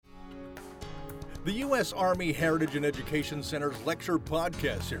The U.S. Army Heritage and Education Center's lecture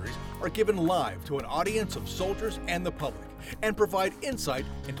podcast series are given live to an audience of soldiers and the public and provide insight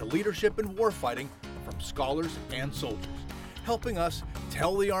into leadership and warfighting from scholars and soldiers, helping us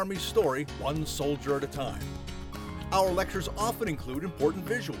tell the Army's story one soldier at a time. Our lectures often include important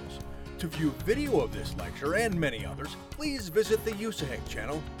visuals. To view video of this lecture and many others, please visit the USAHEC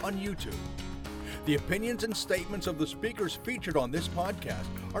channel on YouTube. The opinions and statements of the speakers featured on this podcast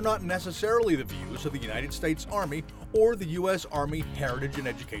are not necessarily the views of the United States Army or the U.S. Army Heritage and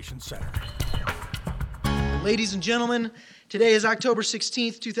Education Center. Ladies and gentlemen, today is October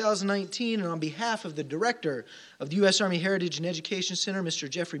 16th, 2019, and on behalf of the director of the U.S. Army Heritage and Education Center, Mr.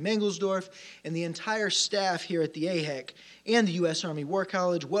 Jeffrey Mangelsdorf, and the entire staff here at the AHEC and the U.S. Army War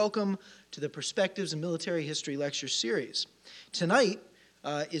College, welcome to the Perspectives in Military History Lecture Series. Tonight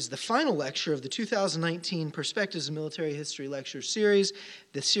is the final lecture of the 2019 Perspectives in Military History Lecture Series.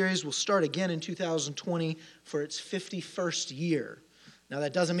 The series will start again in 2020 for its 51st year. Now,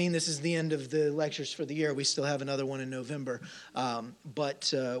 that doesn't mean this is the end of the lectures for the year. We still have another one in November.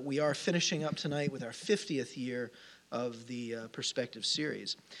 But we are finishing up tonight with our 50th year of the Perspective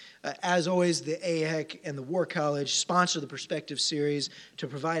Series. As always, the AHEC and the War College sponsor the Perspective Series to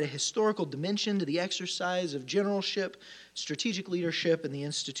provide a historical dimension to the exercise of generalship, strategic leadership, and the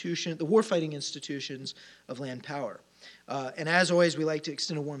warfighting institutions of land power. And as always, we like to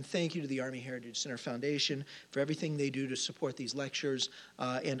extend a warm thank you to the Army Heritage Center Foundation for everything they do to support these lectures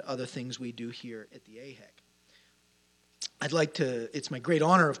and other things we do here at the AHEC. It's my great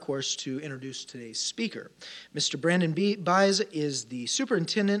honor, of course, to introduce today's speaker. Mr. Brandon Buys is the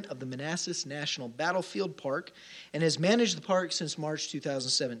superintendent of the Manassas National Battlefield Park and has managed the park since March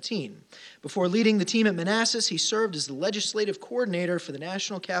 2017. Before leading the team at Manassas, he served as the legislative coordinator for the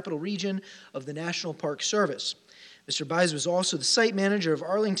National Capital Region of the National Park Service. Mr. Buys was also the site manager of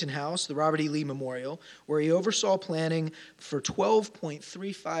Arlington House, the Robert E. Lee Memorial, where he oversaw planning for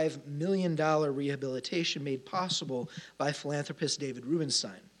 $12.35 million rehabilitation made possible by philanthropist David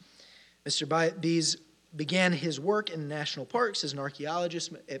Rubenstein. Mr. Buys began his work in national parks as an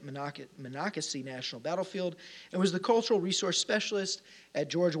archaeologist at Monocacy National Battlefield and was the cultural resource specialist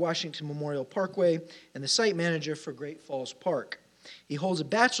at George Washington Memorial Parkway and the site manager for Great Falls Park. He holds a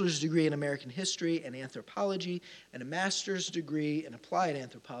bachelor's degree in American history and anthropology and a master's degree in applied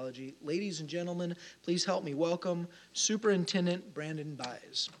anthropology. Ladies and gentlemen, please help me welcome Superintendent Brandon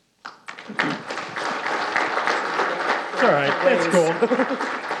Buys. It's all right. That's cool.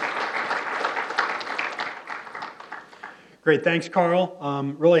 Great. Thanks, Carl.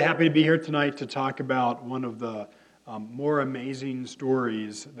 Really happy to be here tonight to talk about one of the more amazing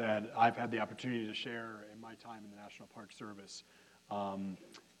stories that I've had the opportunity to share in my time in the National Park Service.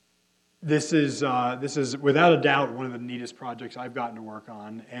 This is without a doubt one of the neatest projects I've gotten to work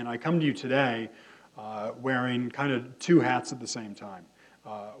on, and I come to you today wearing kind of two hats at the same time.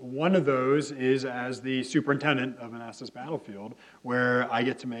 One of those is as the superintendent of Manassas Battlefield, where I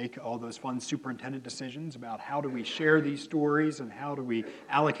get to make all those fun superintendent decisions about how do we share these stories and how do we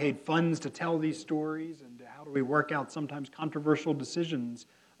allocate funds to tell these stories and how do we work out sometimes controversial decisions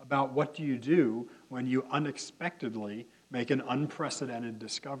about what do you do when you unexpectedly make an unprecedented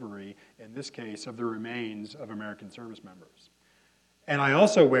discovery, in this case, of the remains of American service members. And I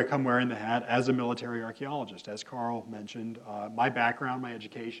also come wearing the hat as a military archaeologist. As Carl mentioned, my background, my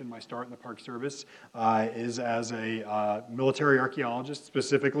education, my start in the Park Service is as a military archaeologist,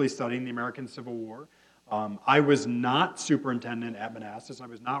 specifically studying the American Civil War. I was not superintendent at Manassas. I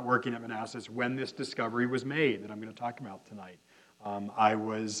was not working at Manassas when this discovery was made that I'm going to talk about tonight. I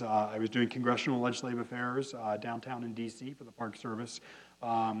was doing congressional and legislative affairs downtown in D.C. for the Park Service,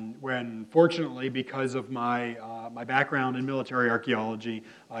 when fortunately, because of my background in military archaeology,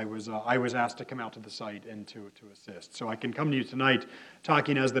 I was asked to come out to the site and to assist. So I can come to you tonight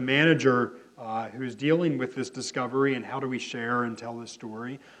talking as the manager who's dealing with this discovery and how do we share and tell this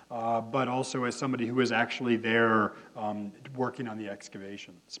story, but also as somebody who is actually there working on the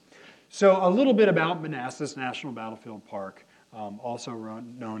excavations. So a little bit about Manassas National Battlefield Park. Also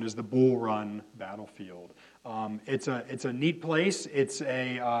known as the Bull Run Battlefield. It's a neat place. It's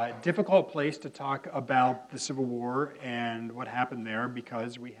a difficult place to talk about the Civil War and what happened there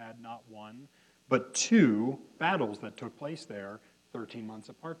because we had not one, but two battles that took place there 13 months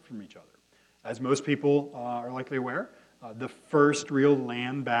apart from each other. As most people are likely aware, the first real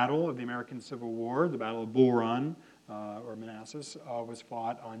land battle of the American Civil War, the Battle of Bull Run, or Manassas, was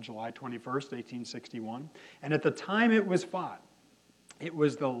fought on July 21st, 1861. And at the time it was fought, it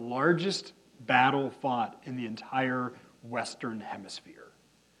was the largest battle fought in the entire Western Hemisphere.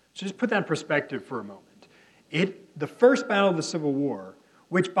 So just put that in perspective for a moment. The first battle of the Civil War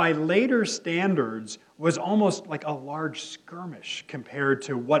which by later standards was almost like a large skirmish compared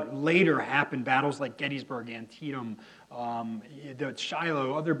to what later happened. Battles like Gettysburg, Antietam,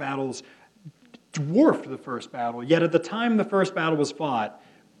 Shiloh, other battles dwarfed the first battle. Yet at the time the first battle was fought,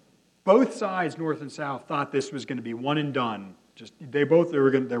 both sides, North and South, thought this was going to be one and done. They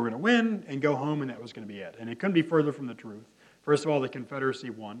were going to win and go home, and that was going to be it. And it couldn't be further from the truth. First of all, the Confederacy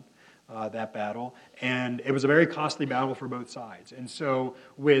won that battle, and it was a very costly battle for both sides. And so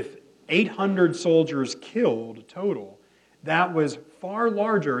with 800 soldiers killed total, that was far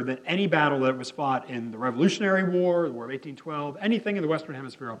larger than any battle that was fought in the Revolutionary War, the War of 1812, anything in the Western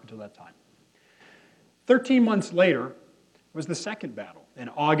Hemisphere up until that time. 13 months later was the second battle in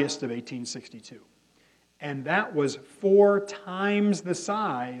August of 1862. And that was 4 times the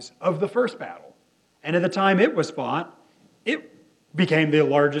size of the first battle. And at the time it was fought, it became the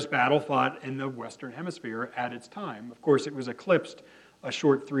largest battle fought in the Western Hemisphere at its time. Of course, it was eclipsed a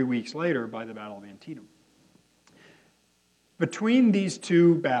short 3 weeks later by the Battle of Antietam. Between these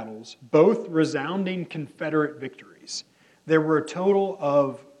two battles, both resounding Confederate victories, there were a total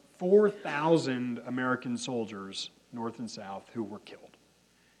of 4,000 American soldiers, North and South, who were killed.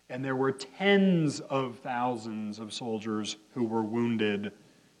 And there were tens of thousands of soldiers who were wounded,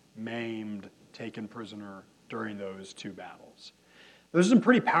 maimed, taken prisoner during those two battles. Those are some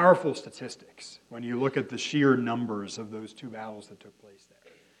pretty powerful statistics when you look at the sheer numbers of those two battles that took place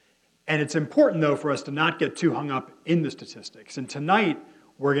there. And it's important, though, for us to not get too hung up in the statistics. And tonight,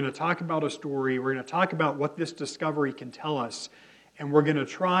 we're going to talk about a story. We're going to talk about what this discovery can tell us. And we're going to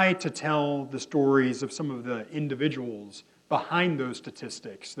try to tell the stories of some of the individuals behind those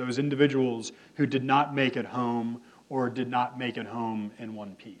statistics, those individuals who did not make it home or did not make it home in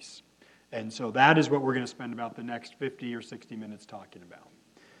one piece. And so that is what we're going to spend about the next 50 or 60 minutes talking about.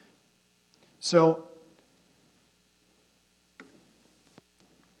 So,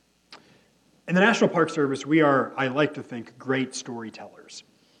 in the National Park Service, we are, I like to think, great storytellers.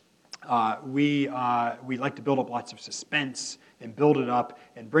 We like to build up lots of suspense and build it up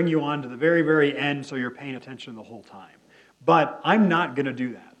and bring you on to the very, very end so you're paying attention the whole time. But I'm not going to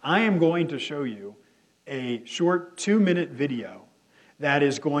do that. I am going to show you a short 2-minute video that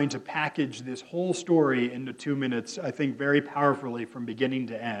is going to package this whole story into 2 minutes, I think very powerfully from beginning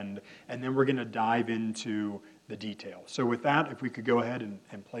to end, and then we're going to dive into the details. So with that, if we could go ahead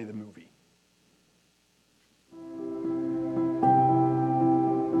and play the movie.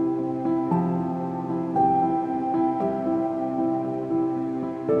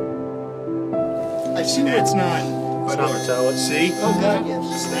 I see It's not. See? Oh, God,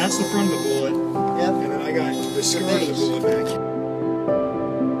 yes. That's the front of the bullet. Yep. And then I got the skirt of the bullet back here.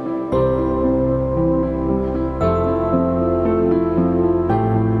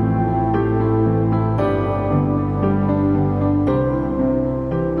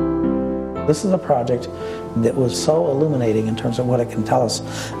 This is a project that was so illuminating in terms of what it can tell us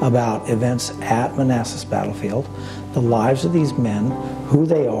about events at Manassas Battlefield, the lives of these men, who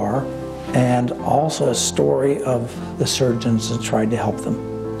they are, and also a story of the surgeons that tried to help them.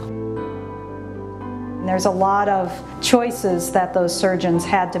 There's a lot of choices that those surgeons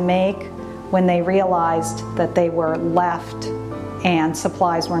had to make when they realized that they were left and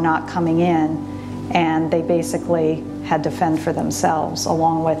supplies were not coming in, and they basically had to fend for themselves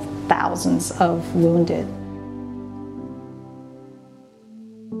along with thousands of wounded.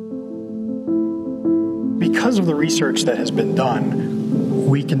 Because of the research that has been done,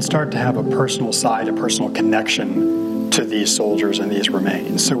 we can start to have a personal side, a personal connection to these soldiers and these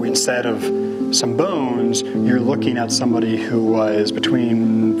remains. So instead of some bones, you're looking at somebody who was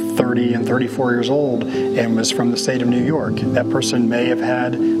between 30 and 34 years old and was from the state of New York. That person may have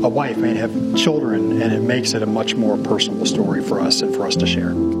had a wife, may have children, and it makes it a much more personal story for us and for us to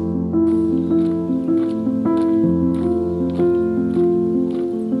share.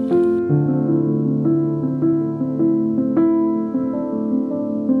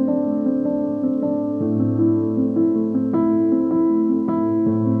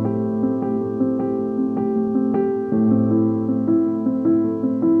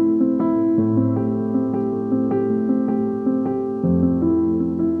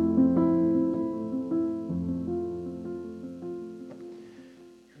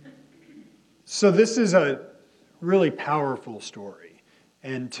 So this is a really powerful story,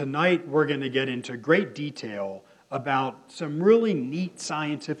 and tonight we're going to get into great detail about some really neat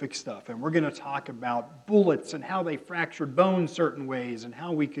scientific stuff, and we're going to talk about bullets and how they fractured bones certain ways and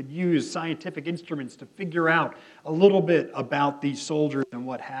how we could use scientific instruments to figure out a little bit about these soldiers and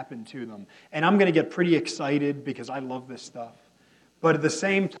what happened to them. And I'm going to get pretty excited because I love this stuff. But at the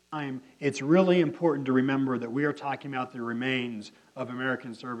same time, it's really important to remember that we are talking about the remains of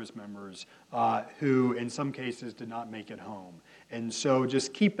American service members who, in some cases, did not make it home. And so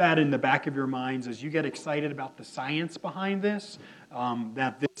just keep that in the back of your minds as you get excited about the science behind this,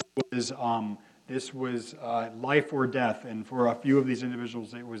 that this was life or death. And for a few of these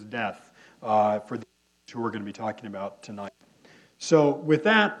individuals, it was death for those who we're going to be talking about tonight. So with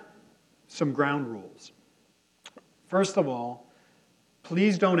that, some ground rules. First of all,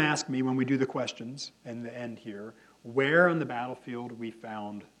 please don't ask me when we do the questions and the end here, where on the battlefield we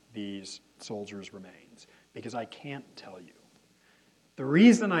found these soldiers' remains, because I can't tell you. The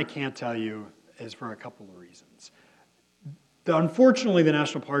reason I can't tell you is for a couple of reasons. Unfortunately, the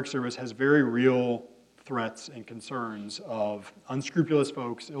National Park Service has very real threats and concerns of unscrupulous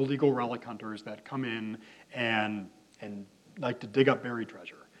folks, illegal relic hunters that come in and like to dig up buried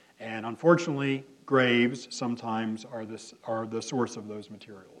treasure. And unfortunately, graves sometimes are the source of those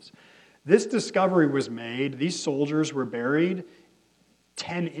materials. This discovery was made, these soldiers were buried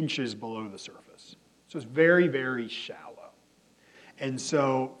 10 inches below the surface. So it's very, very shallow. And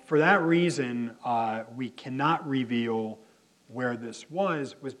so for that reason, we cannot reveal where this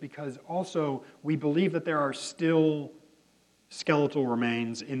was because also we believe that there are still skeletal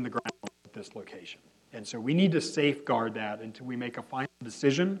remains in the ground at this location. And so we need to safeguard that until we make a final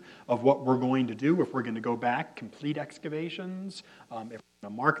decision of what we're going to do, if we're going to go back, complete excavations, if we're going to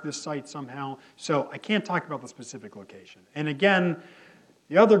mark this site somehow. So I can't talk about the specific location. And again,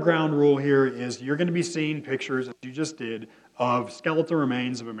 the other ground rule here is you're going to be seeing pictures, as you just did, of skeletal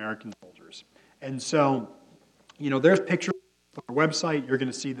remains of American soldiers. And so, there's pictures on our website. You're going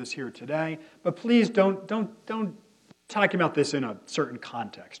to see this here today. But please don't talk about this in a certain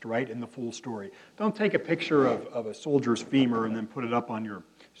context, right, in the full story. Don't take a picture of a soldier's femur and then put it up on your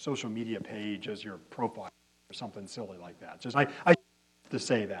social media page as your profile or something silly like that. Just I have to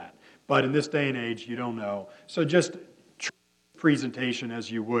say that. But in this day and age, you don't know. So just treat the presentation as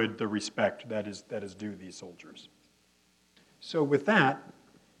you would the respect that is due these soldiers. So with that,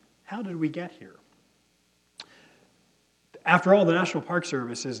 how did we get here? After all, the National Park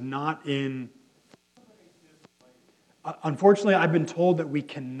Service is not in... Unfortunately, I've been told that we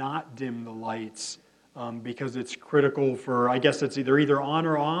cannot dim the lights because it's critical for, I guess it's either on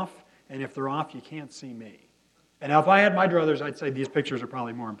or off, and if they're off, you can't see me. And now if I had my druthers, I'd say these pictures are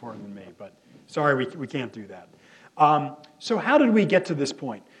probably more important than me, but sorry, we can't do that. So how did we get to this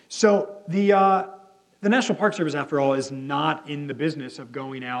point? So the National Park Service, after all, is not in the business of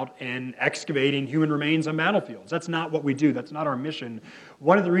going out and excavating human remains on battlefields. That's not what we do. That's not our mission.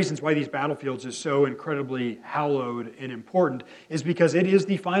 One of the reasons why these battlefields is so incredibly hallowed and important is because it is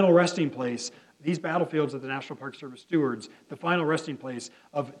the final resting place, these battlefields that the National Park Service stewards, the final resting place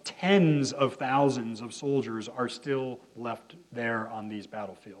of tens of thousands of soldiers are still left there on these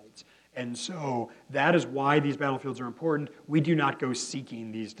battlefields. And so that is why these battlefields are important. We do not go seeking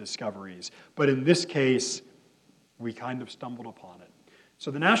these discoveries. But in this case, we kind of stumbled upon it.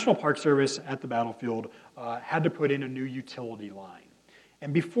 So the National Park Service at the battlefield had to put in a new utility line.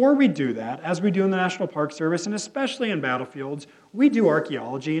 And before we do that, as we do in the National Park Service, and especially in battlefields, we do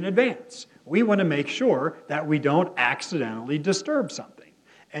archaeology in advance. We want to make sure that we don't accidentally disturb something.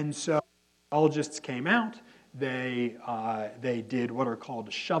 And so archaeologists came out. They did what are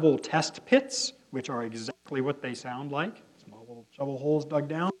called shovel test pits, which are exactly what they sound like, small little shovel holes dug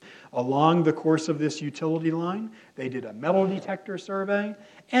down, along the course of this utility line. They did a metal detector survey,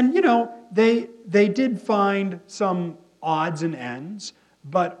 and they did find some odds and ends,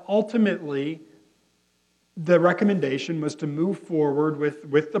 but ultimately the recommendation was to move forward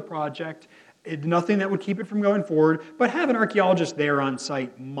with the project. Nothing that would keep it from going forward, but have an archaeologist there on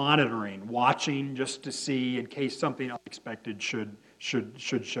site monitoring, watching just to see in case something unexpected should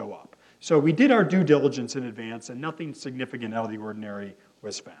show up. So we did our due diligence in advance, and nothing significant out of the ordinary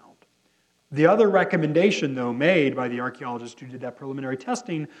was found. The other recommendation, though, made by the archaeologist who did that preliminary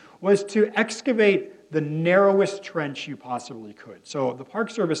testing was to excavate the narrowest trench you possibly could. So the Park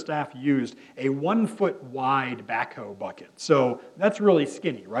Service staff used a 1-foot wide backhoe bucket. So that's really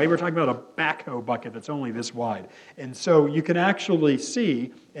skinny, right? We're talking about a backhoe bucket that's only this wide. And so you can actually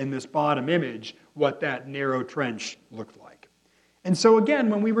see in this bottom image what that narrow trench looked like. And so again,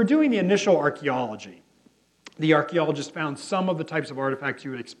 when we were doing the initial archaeology, the archaeologists found some of the types of artifacts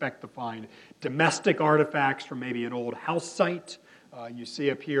you would expect to find. Domestic artifacts from maybe an old house site. You see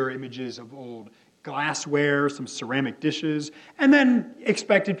up here images of old glassware, some ceramic dishes, and then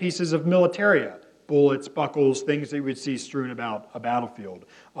expected pieces of militaria, bullets, buckles, things that you would see strewn about a battlefield.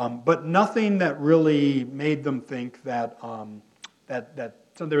 But nothing that really made them think that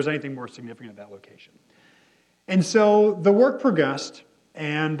there was anything more significant at that location. And so the work progressed,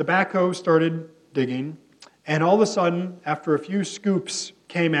 and the backhoe started digging, and all of a sudden, after a few scoops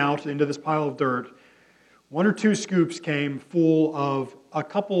came out into this pile of dirt, 1 or 2 scoops came full of a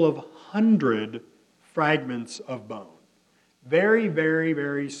couple of 100 fragments of bone. Very, very,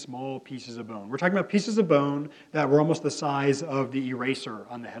 very small pieces of bone. We're talking about pieces of bone that were almost the size of the eraser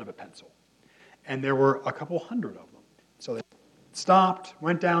on the head of a pencil. And there were a couple hundred of them. So they stopped,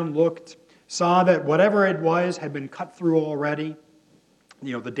 went down, looked, saw that whatever it was had been cut through already.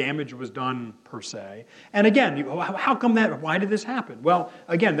 You know, the damage was done per se. And again, how come that? Why did this happen? Well,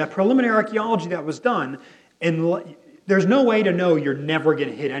 again, that preliminary archaeology that was done, and there's no way to know you're never going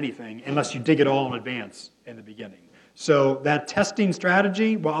to hit anything unless you dig it all in advance in the beginning. So that testing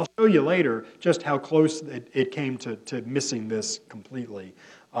strategy, well, I'll show you later just how close it came to missing this completely.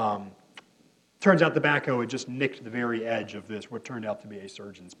 Turns out the backhoe had just nicked the very edge of this, what turned out to be a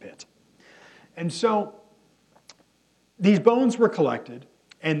surgeon's pit. And so these bones were collected,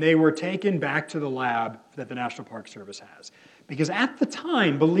 and they were taken back to the lab that the National Park Service has. Because at the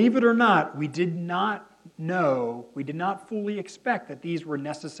time, believe it or not, we did not fully expect that these were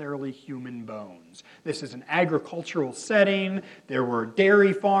necessarily human bones. This is an agricultural setting. There were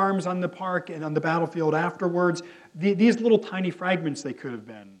dairy farms on the park and on the battlefield afterwards. These little tiny fragments, they could have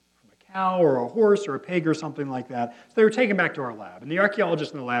been from a cow or a horse or a pig or something like that. So they were taken back to our lab. And the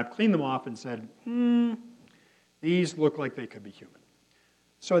archaeologists in the lab cleaned them off and said, these look like they could be human.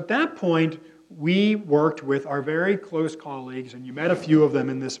 So at that point, we worked with our very close colleagues, and you met a few of them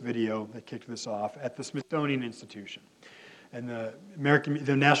in this video that kicked this off, at the Smithsonian Institution and the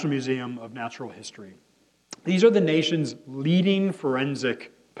National Museum of Natural History. These are the nation's leading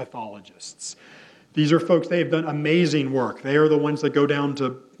forensic pathologists. These are folks, they have done amazing work. They are the ones that go down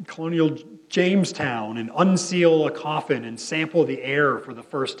to colonial Jamestown and unseal a coffin and sample the air for the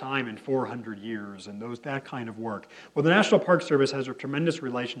first time in 400 years and that kind of work. Well, the National Park Service has a tremendous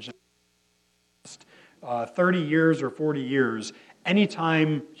relationship. 30 years or 40 years,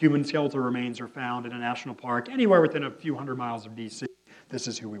 anytime human skeletal remains are found in a national park, anywhere within a few hundred miles of DC, this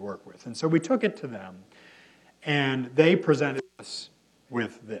is who we work with. And so we took it to them, and they presented us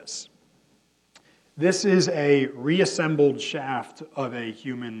with this. This is a reassembled shaft of a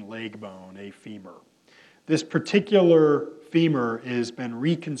human leg bone, a femur. This particular femur has been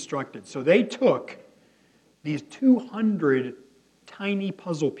reconstructed. So they took these 200 tiny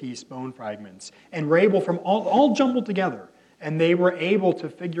puzzle piece bone fragments and were able, from all jumbled together, and they were able to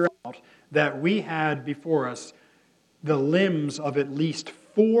figure out that we had before us the limbs of at least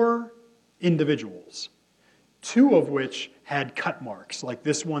 4 individuals, 2 of which had cut marks, like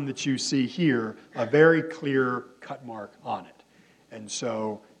this one that you see here, a very clear cut mark on it. And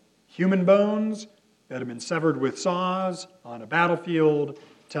so human bones that have been severed with saws on a battlefield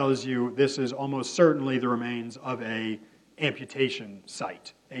tells you this is almost certainly the remains of a amputation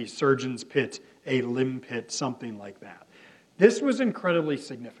site, a surgeon's pit, a limb pit, something like that. This was incredibly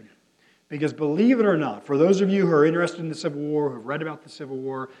significant because, believe it or not, for those of you who are interested in the Civil War, who have read about the Civil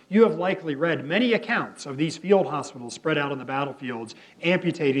War, you have likely read many accounts of these field hospitals spread out on the battlefields,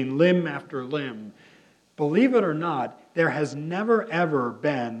 amputating limb after limb. Believe it or not, there has never, ever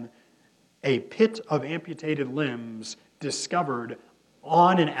been a pit of amputated limbs discovered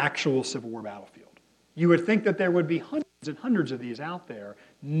on an actual Civil War battlefield. You would think that there would be hundreds and hundreds of these out there.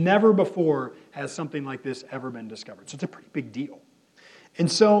 Never before has something like this ever been discovered. So it's a pretty big deal.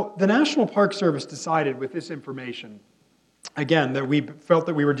 And so the National Park Service decided with this information, again, that we felt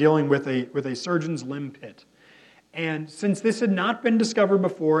that we were dealing with a surgeon's limb pit. And since this had not been discovered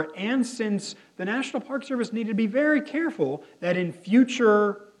before, and since the National Park Service needed to be very careful that in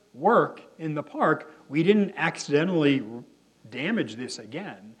future work in the park, we didn't accidentally damage this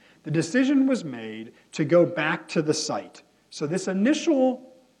again, the decision was made to go back to the site. So this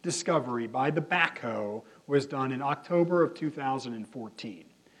initial discovery by the backhoe was done in October of 2014.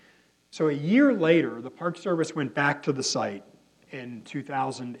 So a year later, the Park Service went back to the site in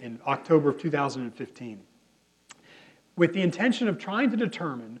October of 2015 with the intention of trying to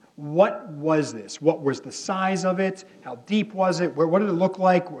determine what was this? What was the size of it? How deep was it? What did it look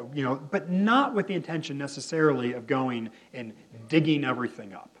like? But not with the intention necessarily of going and digging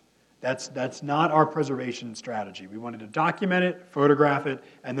everything up. That's not our preservation strategy. We wanted to document it, photograph it,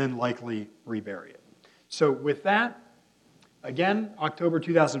 and then likely rebury it. So with that, again, October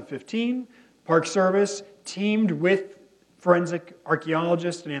 2015, Park Service teamed with forensic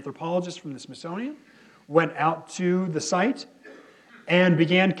archaeologists and anthropologists from the Smithsonian, went out to the site, and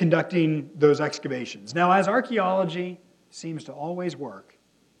began conducting those excavations. Now, as archaeology seems to always work,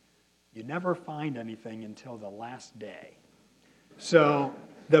 you never find anything until the last day. So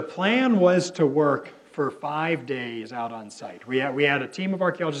the plan was to work for 5 days out on site. We had a team of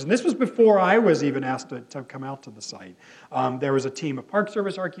archaeologists, and this was before I was even asked to come out to the site. There was a team of Park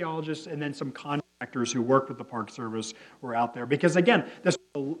Service archaeologists and then some contractors who worked with the Park Service were out there. Because again, this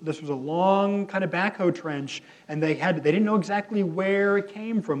was a long kind of backhoe trench, and they didn't know exactly where it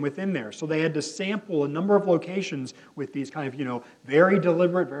came from within there. So they had to sample a number of locations with these kind of, very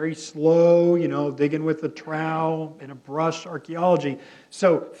deliberate, very slow, digging with a trowel and a brush archaeology.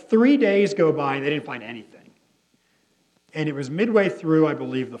 So 3 days go by and they didn't find anything. And it was midway through, I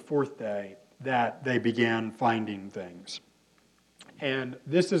believe, the 4th day that they began finding things. And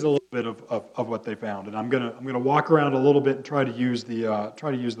this is a little bit of what they found. And I'm gonna walk around a little bit and try to use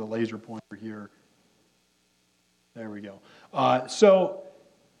the laser pointer here. There we go. So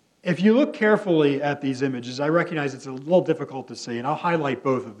if you look carefully at these images, I recognize it's a little difficult to see, and I'll highlight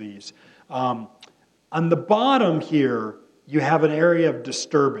both of these. On the bottom here, you have an area of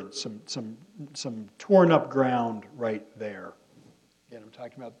disturbance, some torn up ground right there. Again, I'm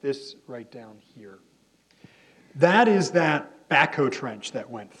talking about this right down here. That is that backhoe trench that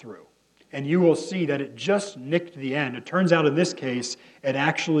went through. And you will see that it just nicked the end. It turns out in this case, it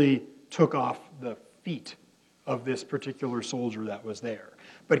actually took off the feet of this particular soldier that was there.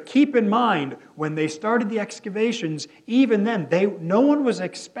 But keep in mind, when they started the excavations, even then, no one was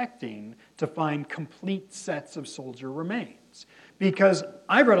expecting to find complete sets of soldier remains. Because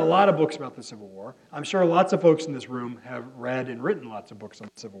I've read a lot of books about the Civil War. I'm sure lots of folks in this room have read and written lots of books on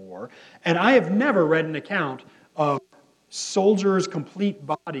the Civil War. And I have never read an account of soldiers' complete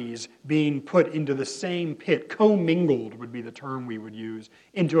bodies being put into the same pit, commingled would be the term we would use,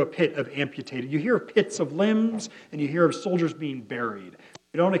 into a pit of amputated. You hear of pits of limbs, and you hear of soldiers being buried.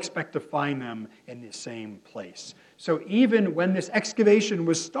 You don't expect to find them in the same place. So even when this excavation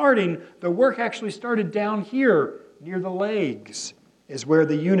was starting, the work actually started down here, near the legs, is where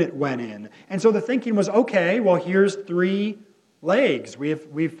the unit went in. And so the thinking was, okay, well, here's 3 legs.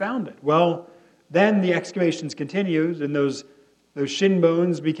 We've found it. Well, then the excavations continued, and those shin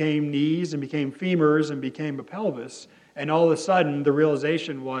bones became knees and became femurs and became a pelvis. And all of a sudden, the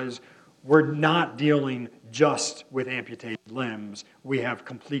realization was, we're not dealing just with amputated limbs. We have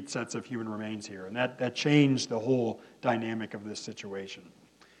complete sets of human remains here. And that changed the whole dynamic of this situation.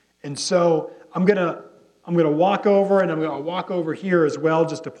 And so I'm going to walk over, and I'm going to walk over here as well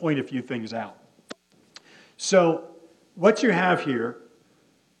just to point a few things out. So what you have here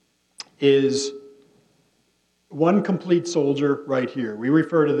is one complete soldier right here. We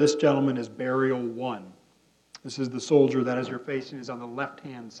refer to this gentleman as burial 1. This is the soldier that, as you're facing, is on the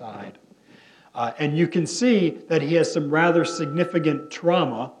left-hand side. And you can see that he has some rather significant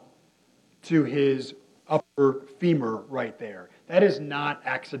trauma to his upper femur right there. That is not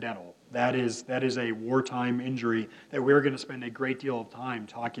accidental. That is a wartime injury that we're going to spend a great deal of time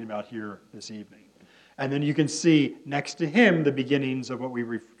talking about here this evening. And then you can see next to him the beginnings of what we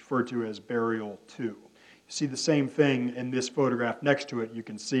refer to as burial 2. You see the same thing in this photograph next to it. You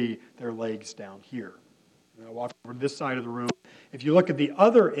can see their legs down here. And I'll walk over to this side of the room. If you look at the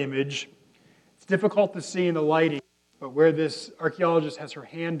other image, it's difficult to see in the lighting, but where this archaeologist has her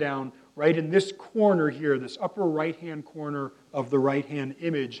hand down, right in this corner here, this upper right-hand corner of the right-hand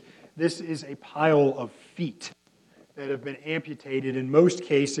image, this is a pile of feet that have been amputated, in most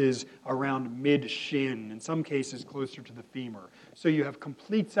cases around mid-shin, in some cases closer to the femur. So you have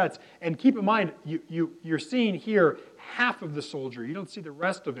complete sets. And keep in mind, you're seeing here half of the soldier. You don't see the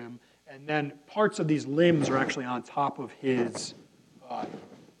rest of him. And then parts of these limbs are actually on top of his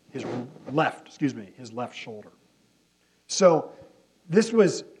left shoulder. So this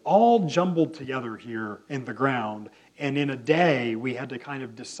was all jumbled together here in the ground, and in a day we had to kind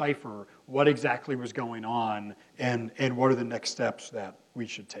of decipher what exactly was going on and what are the next steps that we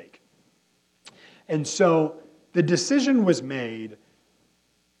should take. And so the decision was made,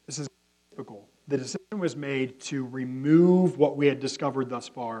 this is typical, the decision was made to remove what we had discovered thus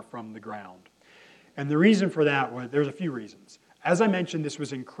far from the ground. And the reason for that was, there's a few reasons. As I mentioned, this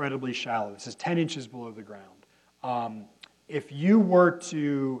was incredibly shallow. This is 10 inches below the ground. If you were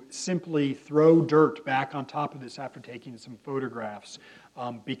to simply throw dirt back on top of this after taking some photographs,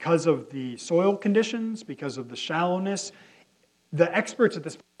 because of the soil conditions, because of the shallowness, the experts at the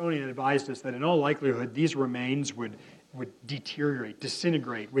Smithsonian advised us that in all likelihood these remains would deteriorate,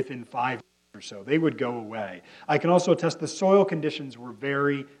 disintegrate within 5 years or so. They would go away. I can also attest the soil conditions were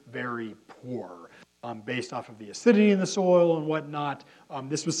very, very poor. Based off of the acidity in the soil and whatnot.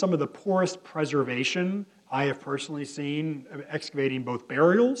 This was some of the poorest preservation I have personally seen excavating both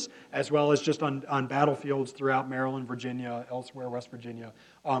burials as well as just on battlefields throughout Maryland, Virginia, elsewhere, West Virginia.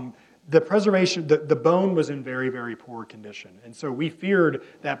 The preservation, the bone was in very, very poor condition. And so we feared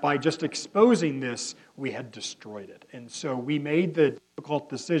that by just exposing this, we had destroyed it. And so we made the difficult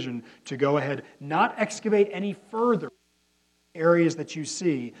decision to go ahead, not excavate any further areas that you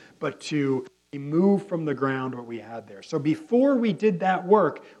see, but to remove from the ground what we had there. So before we did that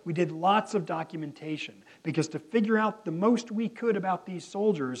work, we did lots of documentation, because to figure out the most we could about these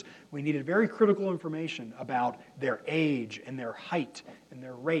soldiers, we needed very critical information about their age and their height and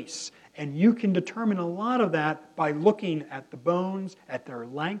their race. And you can determine a lot of that by looking at the bones, at their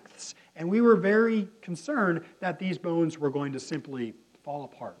lengths, and we were very concerned that these bones were going to simply fall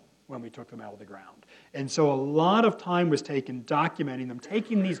apart when we took them out of the ground. And so a lot of time was taken documenting them,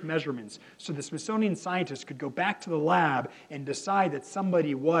 taking these measurements, so the Smithsonian scientists could go back to the lab and decide that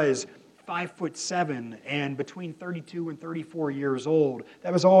somebody was 5'7" and between 32 and 34 years old.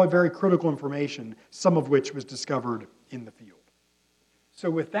 That was all very critical information, some of which was discovered in the field. So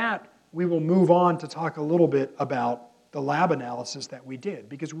with that, we will move on to talk a little bit about the lab analysis that we did,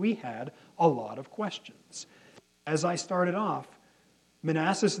 because we had a lot of questions. As I started off,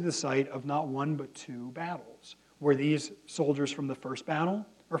 Manassas is the site of not one but two battles. Were these soldiers from the first battle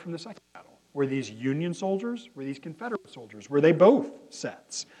or from the second battle? Were these Union soldiers? Were these Confederate soldiers? Were they both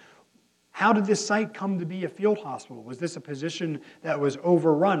sets? How did this site come to be a field hospital? Was this a position that was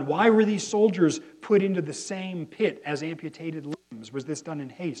overrun? Why were these soldiers put into the same pit as amputated limbs? Was this done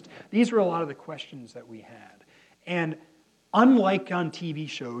in haste? These were a lot of the questions that we had. And unlike on TV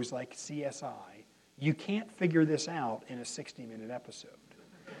shows like CSI, you can't figure this out in a 60-minute episode.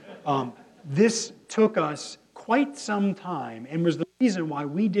 This took us quite some time and was the reason why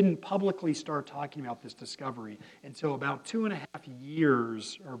we didn't publicly start talking about this discovery until about 2.5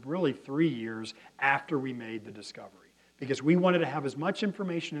 years, or really 3 years, after we made the discovery. Because we wanted to have as much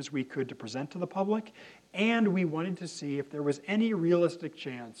information as we could to present to the public, and we wanted to see if there was any realistic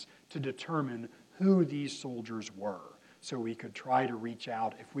chance to determine who these soldiers were, so we could try to reach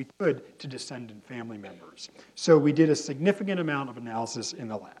out, if we could, to descendant family members. So we did a significant amount of analysis in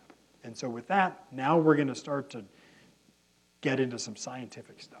the lab. And so with that, now we're going to start to get into some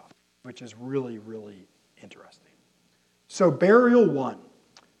scientific stuff, which is really, really interesting. So burial one.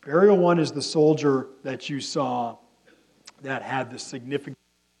 Burial one is the soldier that you saw that had the significant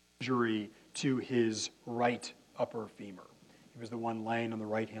injury to his right upper femur. He was the one laying on the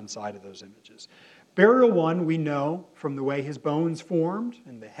right-hand side of those images. Burial one, we know from the way his bones formed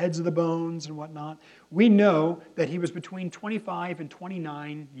and the heads of the bones and whatnot, we know that he was between 25 and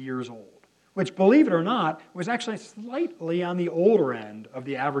 29 years old, which, believe it or not, was actually slightly on the older end of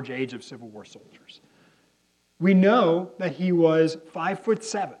the average age of Civil War soldiers. We know that he was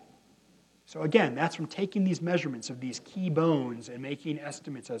 5'7". So again, that's from taking these measurements of these key bones and making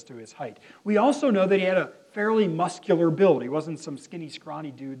estimates as to his height. We also know that he had a fairly muscular build. He wasn't some skinny,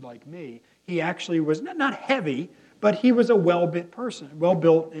 scrawny dude like me. He actually was not heavy, but he was a well-built person,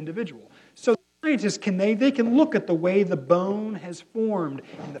 well-built individual. So scientists can look at the way the bone has formed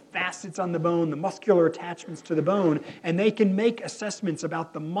and the facets on the bone, the muscular attachments to the bone, and they can make assessments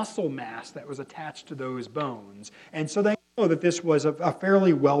about the muscle mass that was attached to those bones. And so they know that this was a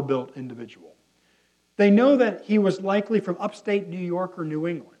fairly well-built individual. They know that he was likely from upstate New York or New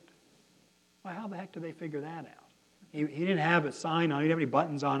England. Well, how the heck do they figure that out? He didn't have a sign on, he didn't have any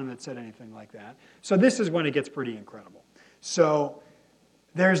buttons on him that said anything like that. So this is when it gets pretty incredible. So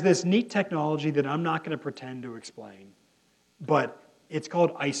there's this neat technology that I'm not going to pretend to explain, but it's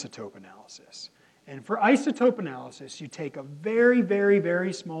called isotope analysis. And for isotope analysis, you take a very, very,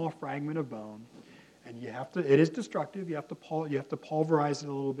 very small fragment of bone, and it is destructive, you have to pulverize it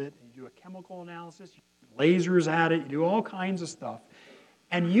a little bit, you do a chemical analysis, you lasers at it, you do all kinds of stuff,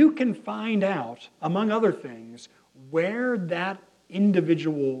 and you can find out, among other things, where that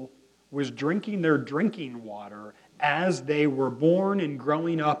individual was drinking their drinking water as they were born and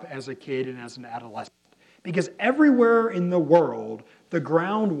growing up as a kid and as an adolescent. Because everywhere in the world, the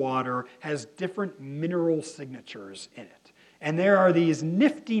groundwater has different mineral signatures in it. And there are these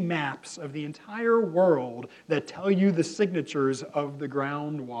nifty maps of the entire world that tell you the signatures of the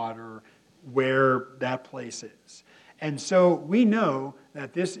groundwater where that place is. And so we know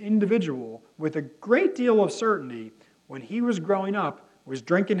that this individual, with a great deal of certainty, when he was growing up, was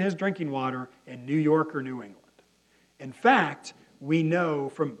drinking his drinking water in New York or New England. In fact, we know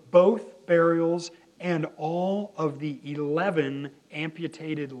from both burials and all of the 11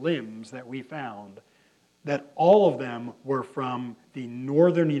 amputated limbs that we found that all of them were from the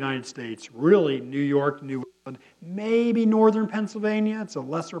northern United States, really New York, New England, maybe northern Pennsylvania, it's a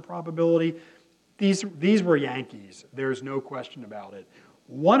lesser probability. these were Yankees. There's no question about it.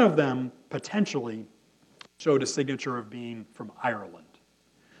 One of them potentially showed a signature of being from Ireland,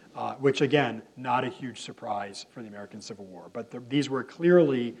 which again, not a huge surprise for the American Civil War. But these were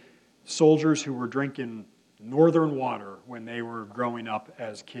clearly soldiers who were drinking northern water when they were growing up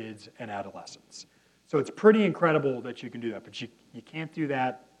as kids and adolescents. So it's pretty incredible that you can do that, but you can't do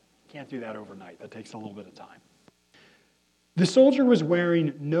that. Can't do that overnight. That takes a little bit of time. The soldier was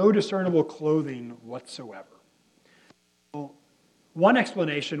wearing no discernible clothing whatsoever. Well, one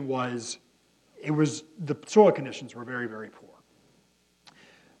explanation was the soil conditions were very, very poor.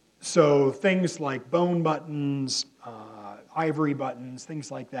 So things like bone buttons, ivory buttons, things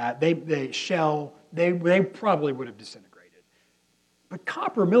like that, they probably would have disintegrated. But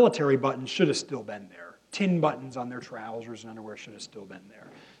copper military buttons should have still been there. Tin buttons on their trousers and underwear should have still been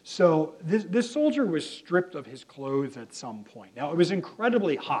there. So this soldier was stripped of his clothes at some point. Now, it was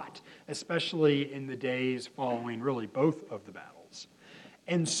incredibly hot, especially in the days following really both of the battles.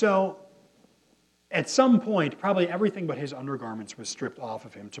 And so at some point, probably everything but his undergarments was stripped off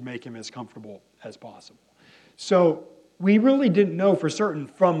of him to make him as comfortable as possible. So we really didn't know for certain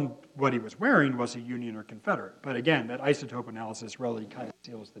from what he was wearing was he Union or Confederate. But again, that isotope analysis really kind of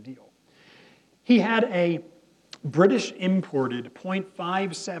seals the deal. He had a British imported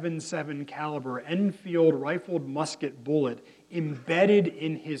 .577 caliber Enfield rifled musket bullet embedded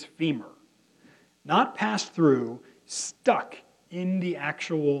in his femur, not passed through, stuck in the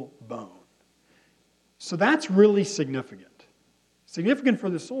actual bone. So that's really significant. Significant for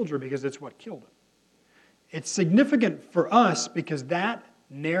the soldier because it's what killed him. It's significant for us because that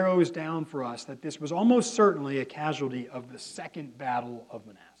narrows down for us that this was almost certainly a casualty of the Second Battle of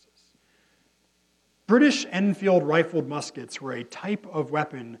Manassas. British Enfield rifled muskets were a type of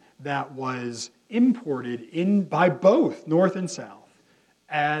weapon that was imported by both North and South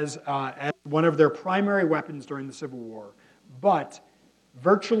as one of their primary weapons during the Civil War, but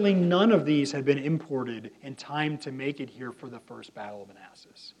virtually none of these had been imported in time to make it here for the First Battle of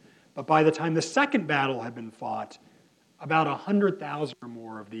Manassas. But by the time the Second Battle had been fought, about 100,000 or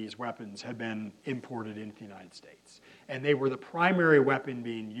more of these weapons had been imported into the United States. And they were the primary weapon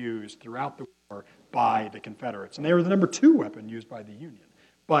being used throughout the war by the Confederates. And they were the number 2 weapon used by the Union.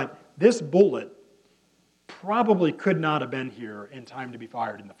 But this bullet probably could not have been here in time to be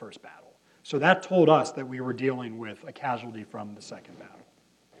fired in the First Battle. So that told us that we were dealing with a casualty from the Second Battle.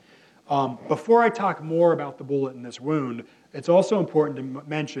 Before I talk more about the bullet in this wound, it's also important to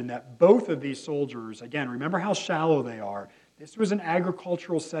mention that both of these soldiers, again, remember how shallow they are. This was an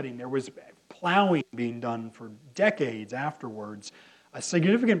agricultural setting. There was plowing being done for decades afterwards. A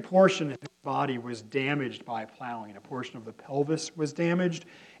significant portion of his body was damaged by plowing. A portion of the pelvis was damaged,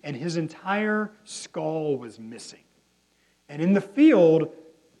 and his entire skull was missing. And in the field,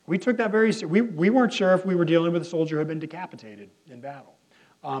 we took that very seriously. We weren't sure if we were dealing with a soldier who had been decapitated in battle.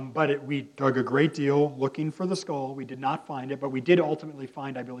 But we dug a great deal looking for the skull. We did not find it, but we did ultimately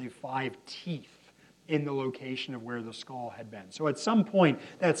find, I believe, 5 teeth in the location of where the skull had been. So at some point,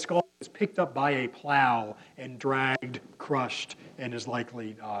 that skull was picked up by a plow and dragged, crushed, and is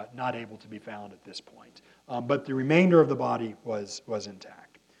likely not able to be found at this point. But the remainder of the body was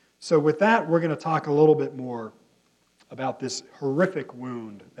intact. So with that, we're going to talk a little bit more about this horrific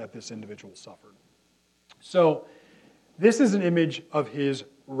wound that this individual suffered. So this is an image of his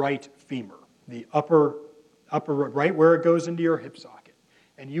right femur, the upper right where it goes into your hip socket.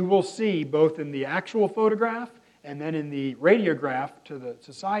 And you will see both in the actual photograph and then in the radiograph to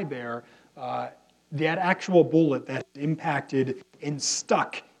the side there, that actual bullet that impacted and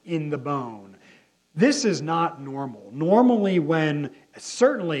stuck in the bone. This is not normal. Normally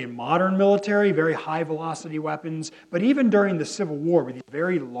certainly in modern military, very high velocity weapons, but even during the Civil War with these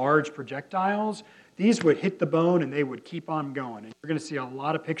very large projectiles, these would hit the bone and they would keep on going. And you're going to see a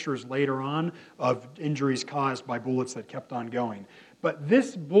lot of pictures later on of injuries caused by bullets that kept on going. But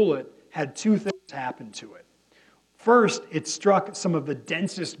this bullet had 2 things happen to it. First, it struck some of the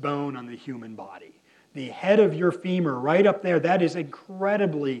densest bone on the human body. The head of your femur, right up there, that is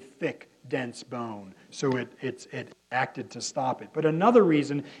incredibly thick, dense bone. So it acted to stop it. But another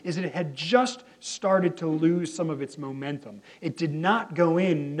reason is it had just started to lose some of its momentum. It did not go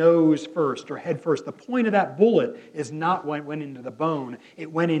in nose first or head first. The point of that bullet is not when it went into the bone. It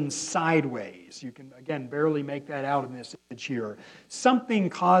went in sideways. You can, again, barely make that out in this image here. Something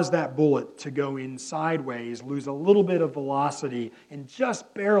caused that bullet to go in sideways, lose a little bit of velocity, and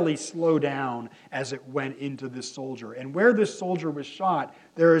just barely slow down as it went into this soldier. And where this soldier was shot,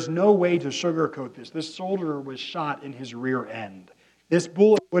 there is no way to sugarcoat this. This soldier was shot in his rear end. This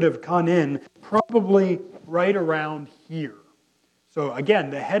bullet would have come in probably right around here. So again,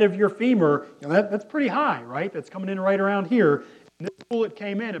 the head of your femur, that's pretty high, right? That's coming in right around here. And this bullet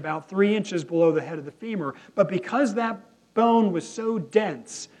came in about 3 inches below the head of the femur. But because that bone was so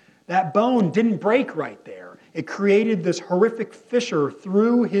dense, that bone didn't break right there. It created this horrific fissure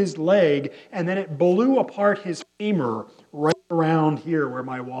through his leg, and then it blew apart his femur right around here where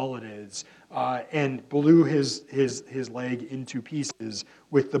my wallet is, and blew his leg into pieces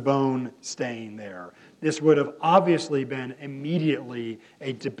with the bone staying there. This would have obviously been immediately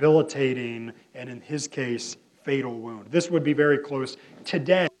a debilitating, and in his case, fatal wound. This would be very close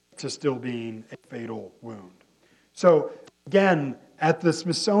today to still being a fatal wound. So again, at the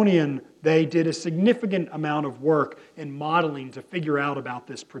Smithsonian, they did a significant amount of work in modeling to figure out about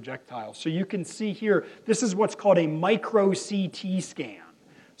this projectile. So you can see here, this is what's called a micro CT scan.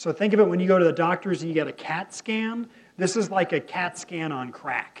 So think of it when you go to the doctors and you get a CAT scan. This is like a CAT scan on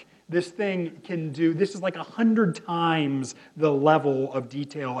crack. This thing can do, this is like 100 times the level of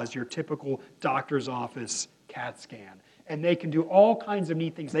detail as your typical doctor's office CAT scan. And they can do all kinds of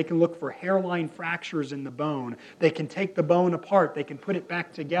neat things. They can look for hairline fractures in the bone. They can take the bone apart. They can put it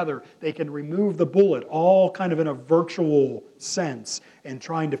back together. They can remove the bullet, all kind of in a virtual sense, and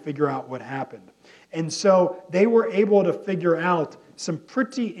trying to figure out what happened. And so they were able to figure out some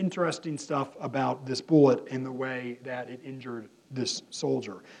pretty interesting stuff about this bullet and the way that it injured this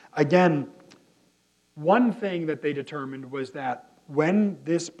soldier. Again, one thing that they determined was that when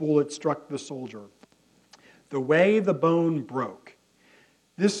this bullet struck the soldier, the way the bone broke,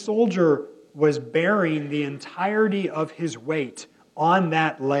 this soldier was bearing the entirety of his weight on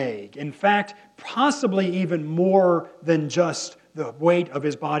that leg. In fact, possibly even more than just the weight of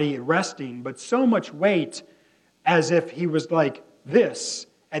his body resting, but so much weight as if he was like this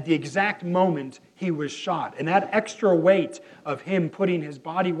at the exact moment he was shot. And that extra weight of him putting his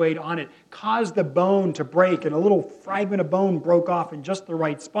body weight on it caused the bone to break, and a little fragment of bone broke off in just the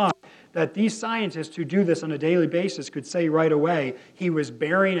right spot, that these scientists who do this on a daily basis could say right away he was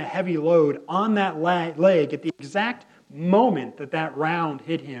bearing a heavy load on that leg at the exact moment that that round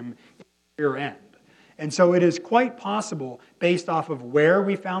hit him in the rear end. And so it is quite possible, based off of where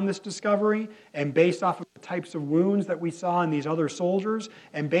we found this discovery, and based off of the types of wounds that we saw in these other soldiers,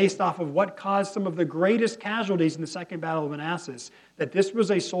 and based off of what caused some of the greatest casualties in the Second Battle of Manassas, that this was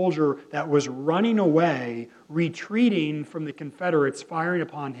a soldier that was running away, retreating from the Confederates firing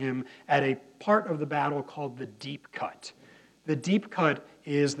upon him at a part of the battle called the Deep Cut. The Deep Cut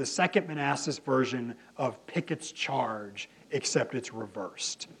is the Second Manassas version of Pickett's Charge, except it's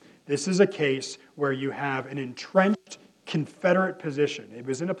reversed. This is a case where you have an entrenched Confederate position. It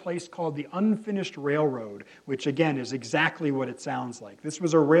was in a place called the Unfinished Railroad, which again is exactly what it sounds like. This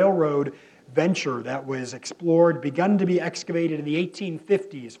was a railroad venture that was explored, begun to be excavated in the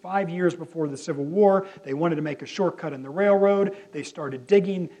 1850s, 5 years before the Civil War. They wanted to make a shortcut in the railroad. They started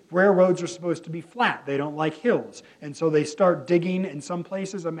digging. Railroads are supposed to be flat. They don't like hills. And so they start digging, in some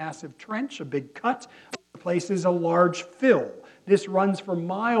places, a massive trench, a big cut, other places, a large fill. This runs for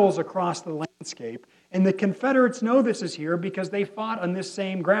miles across the landscape, and the Confederates know this is here because they fought on this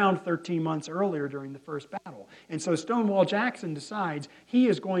same ground 13 months earlier during the first battle. And so Stonewall Jackson decides he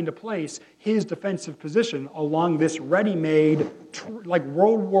is going to place his defensive position along this ready-made, like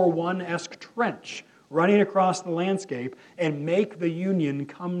World War I-esque trench running across the landscape and make the Union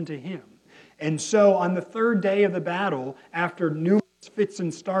come to him. And so on the third day of the battle, after numerous fits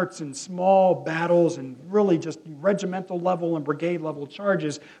and starts and small battles and really just regimental level and brigade level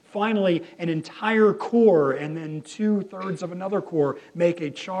charges, finally an entire corps and then 2/3 of another corps make a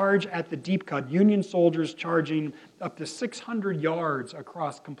charge at the Deep Cut. Union soldiers charging up to 600 yards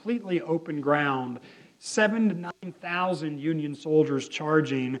across completely open ground, 7,000 to 9,000 Union soldiers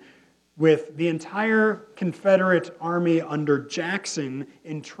charging, with the entire Confederate army under Jackson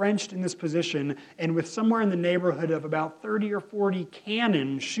entrenched in this position, and with somewhere in the neighborhood of about 30 or 40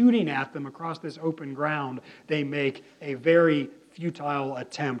 cannon shooting at them across this open ground, they make a very futile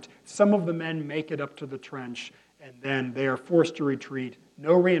attempt. Some of the men make it up to the trench, and then they are forced to retreat.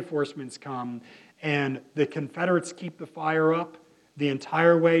 No reinforcements come, and the Confederates keep the fire up the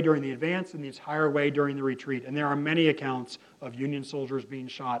entire way during the advance and the entire way during the retreat. And there are many accounts of Union soldiers being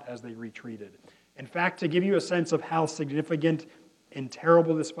shot as they retreated. In fact, to give you a sense of how significant and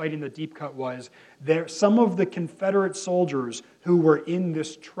terrible this fight in the Deep Cut was, some of the Confederate soldiers who were in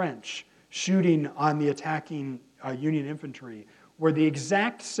this trench shooting on the attacking Union infantry were the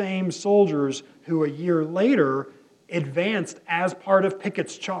exact same soldiers who a year later advanced as part of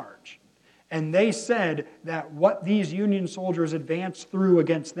Pickett's Charge. And they said that what these Union soldiers advanced through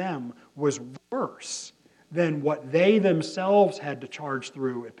against them was worse than what they themselves had to charge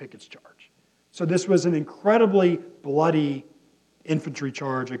through at Pickett's Charge. So this was an incredibly bloody infantry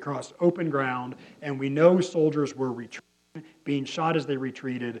charge across open ground, and we know soldiers were retreating, being shot as they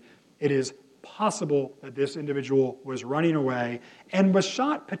retreated. It is possible that this individual was running away and was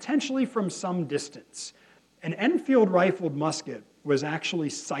shot potentially from some distance. An Enfield rifled musket was actually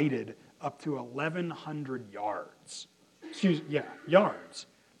sighted up to 1,100 yards. Yards.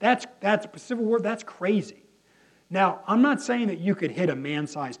 That's Civil War, that's crazy. Now, I'm not saying that you could hit a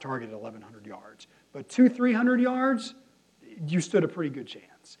man-sized target at 1,100 yards, but 200-300 yards, you stood a pretty good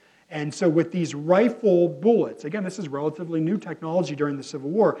chance. And so with these rifle bullets, again, this is relatively new technology during the Civil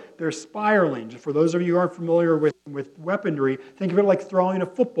War, they're spiraling. For those of you who aren't familiar with weaponry, think of it like throwing a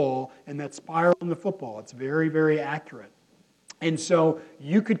football and that spiral in the football. It's very, very accurate. And so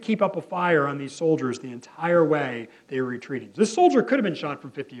you could keep up a fire on these soldiers the entire way they were retreating. This soldier could have been shot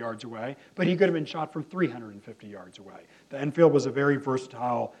from 50 yards away, but he could have been shot from 350 yards away. The Enfield was a very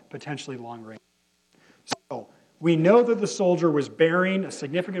versatile, potentially long-range. So we know that the soldier was bearing a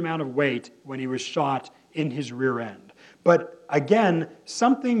significant amount of weight when he was shot in his rear end. But again,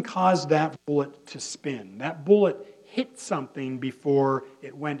 something caused that bullet to spin. That bullet hit something before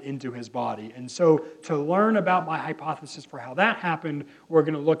it went into his body. And so to learn about my hypothesis for how that happened, we're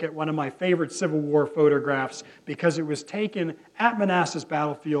going to look at one of my favorite Civil War photographs because it was taken at Manassas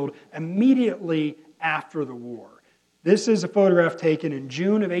Battlefield immediately after the war. This is a photograph taken in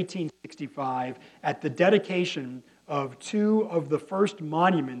June of 1865 at the dedication of two of the first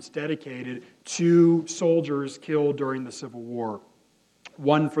monuments dedicated to soldiers killed during the Civil War.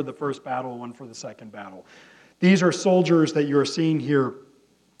 One for the first battle, one for the second battle. These are soldiers that you're seeing here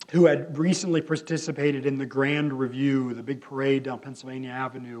who had recently participated in the Grand Review, the big parade down Pennsylvania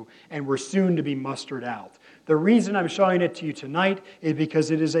Avenue, and were soon to be mustered out. The reason I'm showing it to you tonight is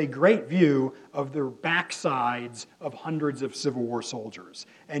because it is a great view of the backsides of hundreds of Civil War soldiers.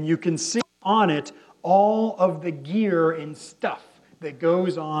 And you can see on it all of the gear and stuff that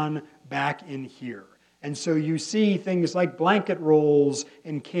goes on back in here. And so you see things like blanket rolls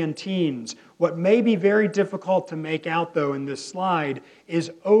and canteens. What may be very difficult to make out, though, in this slide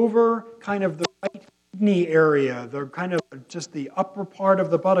is over kind of the right kidney area, the kind of just the upper part of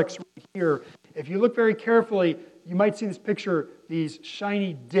the buttocks right here. If you look very carefully, you might see this picture, these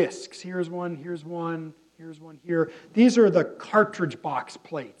shiny discs. Here's one, here's one. Here's one here. These are the cartridge box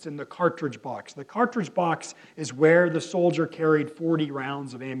plates in the cartridge box. The cartridge box is where the soldier carried 40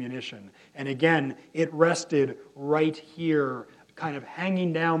 rounds of ammunition. And again, it rested right here, kind of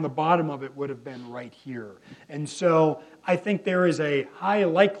hanging down. The bottom of it would have been right here. And so I think there is a high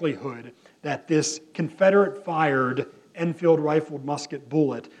likelihood that this Confederate-fired Enfield rifled musket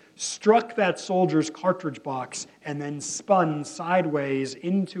bullet struck that soldier's cartridge box and then spun sideways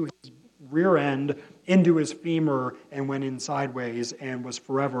into his rear end, into his femur, and went in sideways and was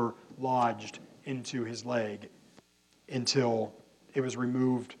forever lodged into his leg until it was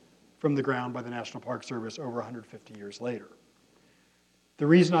removed from the ground by the National Park Service over 150 years later. The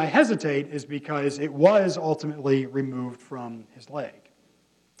reason I hesitate is because it was ultimately removed from his leg.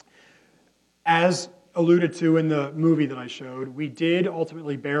 As alluded to in the movie that I showed, we did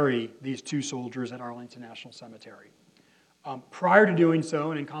ultimately bury these two soldiers at Arlington National Cemetery. Prior to doing so,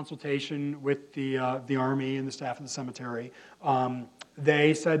 and in consultation with the Army and the staff of the cemetery,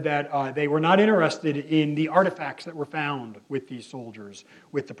 they said that they were not interested in the artifacts that were found with these soldiers,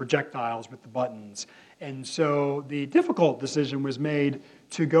 with the projectiles, with the buttons. And so the difficult decision was made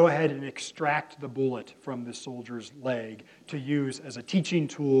to go ahead and extract the bullet from the soldier's leg to use as a teaching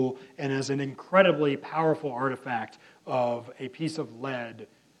tool and as an incredibly powerful artifact of a piece of lead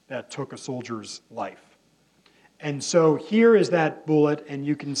that took a soldier's life. And so here is that bullet, and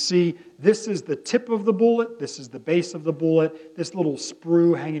you can see this is the tip of the bullet, this is the base of the bullet, this little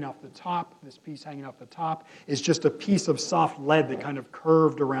sprue hanging off the top, this piece hanging off the top, is just a piece of soft lead that kind of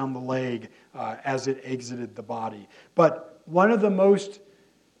curved around the leg as it exited the body. But one of the most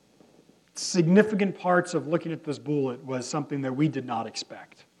significant parts of looking at this bullet was something that we did not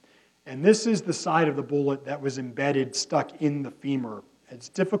expect. And this is the side of the bullet that was embedded, stuck in the femur. It's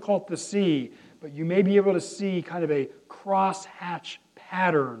difficult to see, but you may be able to see kind of a cross-hatch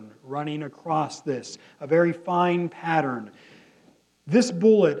pattern running across this, a very fine pattern. This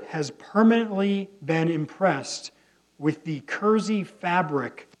bullet has permanently been impressed with the kersey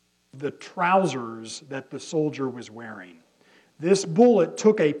fabric of the trousers that the soldier was wearing. This bullet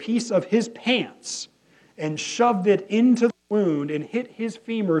took a piece of his pants and shoved it into the wound and hit his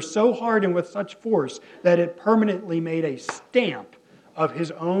femur so hard and with such force that it permanently made a stamp of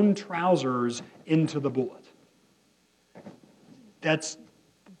his own trousers into the bullet. That's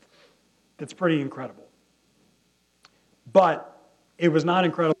pretty incredible. But it was not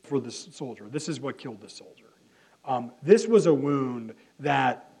incredible for this soldier. This is what killed this soldier. This was a wound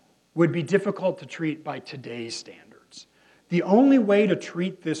that would be difficult to treat by today's standards. The only way to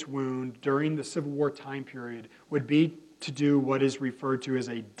treat this wound during the Civil War time period would be to do what is referred to as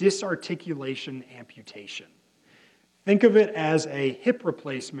a disarticulation amputation. Think of it as a hip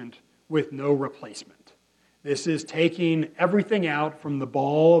replacement with no replacement. This is taking everything out from the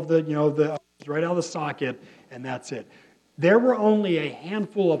ball of the right out of the socket, and that's it. There were only a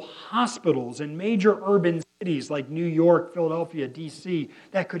handful of hospitals in major urban cities like New York, Philadelphia, D.C.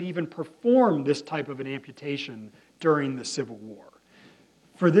 that could even perform this type of an amputation during the Civil War.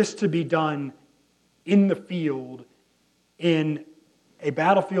 For this to be done in the field, in a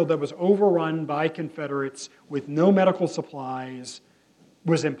battlefield that was overrun by Confederates with no medical supplies,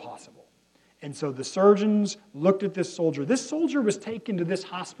 was impossible. And so the surgeons looked at this soldier. This soldier was taken to this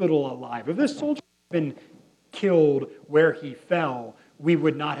hospital alive. If this soldier had been killed where he fell, we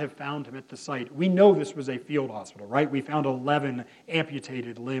would not have found him at the site. We know this was a field hospital, right? We found 11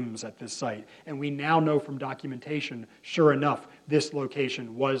 amputated limbs at this site. And we now know from documentation, sure enough, this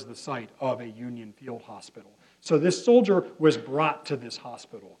location was the site of a Union field hospital. So this soldier was brought to this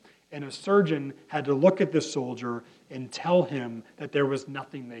hospital. And a surgeon had to look at this soldier and tell him that there was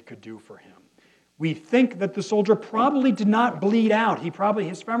nothing they could do for him. We think that the soldier probably did not bleed out.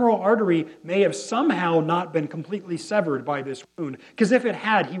 His femoral artery may have somehow not been completely severed by this wound, because if it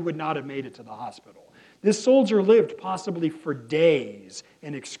had, he would not have made it to the hospital. This soldier lived possibly for days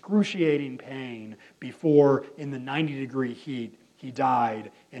in excruciating pain before, in the 90-degree heat, he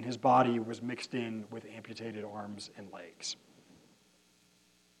died and his body was mixed in with amputated arms and legs.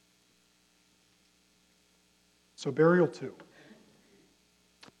 So burial 2.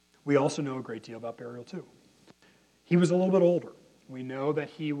 We also know a great deal about burial 2. He was a little bit older. We know that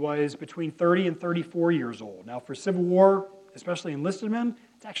he was between 30 and 34 years old. Now for Civil War, especially enlisted men,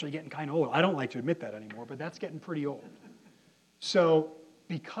 it's actually getting kind of old. I don't like to admit that anymore, but that's getting pretty old. So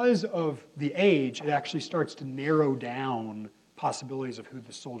because of the age, it actually starts to narrow down possibilities of who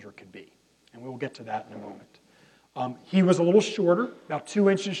the soldier could be. And we'll get to that in a moment. He was a little shorter, about 2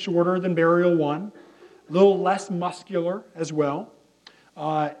 inches shorter than burial 1, a little less muscular as well.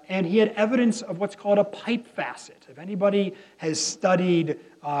 And he had evidence of what's called a pipe facet. If anybody has studied,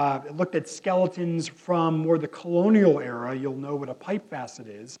 looked at skeletons from more the colonial era, you'll know what a pipe facet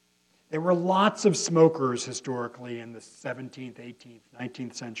is. There were lots of smokers historically in the 17th, 18th,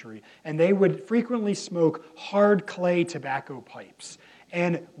 19th century, and they would frequently smoke hard clay tobacco pipes.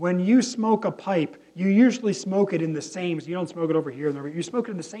 And when you smoke a pipe, you usually smoke it in the same, you don't smoke it over here, you smoke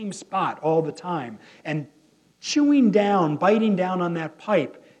it in the same spot all the time. And chewing down, biting down on that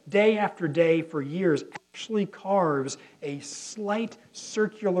pipe day after day for years actually carves a slight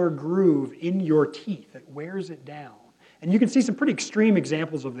circular groove in your teeth. It wears it down. And you can see some pretty extreme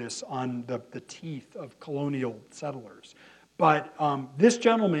examples of this on the teeth of colonial settlers. But this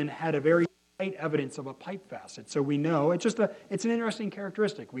gentleman had a very slight evidence of a pipe facet. So we know, it's an interesting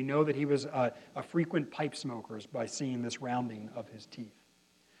characteristic. We know that he was a frequent pipe smoker by seeing this rounding of his teeth.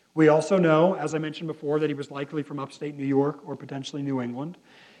 We also know, as I mentioned before, that he was likely from upstate New York or potentially New England.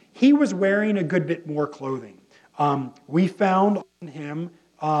 He was wearing a good bit more clothing. We found on him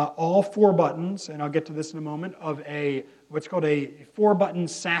all 4 buttons, and I'll get to this in a moment, of what's called a 4-button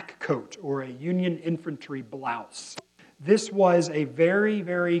sack coat or a Union infantry blouse. This was a very,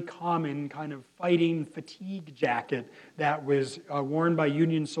 very common kind of fighting fatigue jacket that was worn by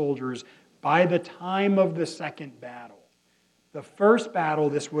Union soldiers by the time of the second battle. The first battle,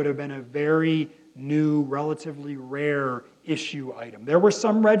 this would have been a very new, relatively rare issue item. There were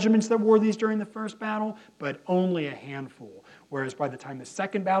some regiments that wore these during the first battle, but only a handful. Whereas by the time the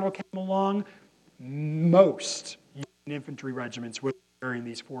second battle came along, most Union infantry regiments were wearing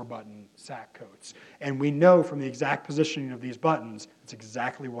these 4-button sack coats. And we know from the exact positioning of these buttons, it's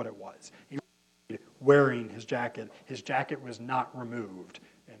exactly what it was. He was wearing his jacket. His jacket was not removed.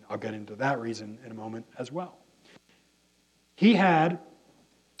 And I'll get into that reason in a moment as well. He had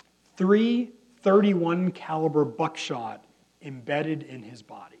 3 .31 caliber buckshot embedded in his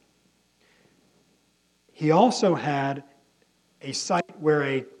body. He also had a site where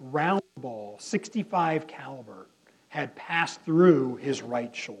a round ball, 65 caliber, had passed through his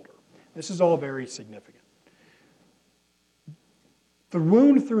right shoulder. This is all very significant. The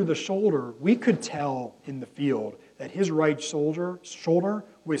wound through the shoulder, we could tell in the field that his right shoulder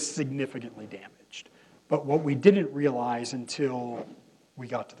was significantly damaged. But what we didn't realize until we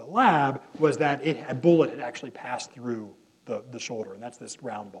got to the lab was that a bullet had actually passed through the shoulder, and that's this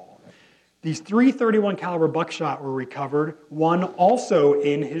round ball. These 3 .31 caliber buckshot were recovered, one also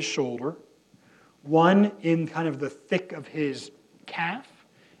in his shoulder, one in kind of the thick of his calf,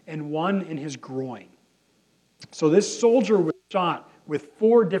 and one in his groin. So this soldier was shot with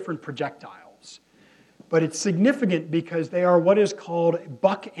 4 different projectiles. But it's significant because they are what is called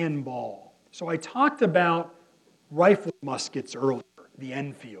buck and ball. So I talked about rifle muskets earlier, the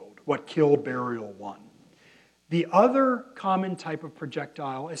Enfield, what killed Burial 1. The other common type of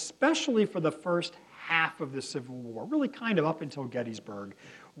projectile, especially for the first half of the Civil War, really kind of up until Gettysburg,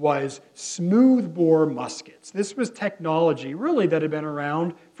 was smoothbore muskets. This was technology really that had been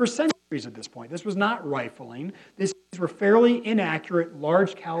around for centuries at this point. This was not rifling. These were fairly inaccurate,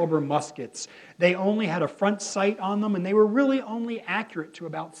 large caliber muskets. They only had a front sight on them, and they were really only accurate to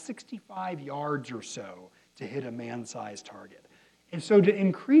about 65 yards or so to hit a man-sized target. And so to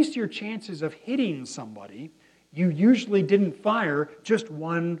increase your chances of hitting somebody, you usually didn't fire just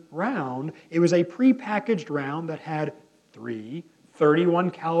one round. It was a prepackaged round that had 3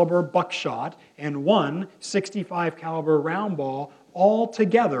 .31 caliber buckshot and 1 .65 caliber round ball all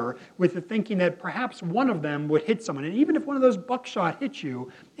together, with the thinking that perhaps one of them would hit someone. And even if one of those buckshot hit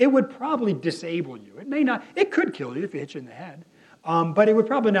you, it would probably disable you. It may not, it could kill you if it hit you in the head, but it would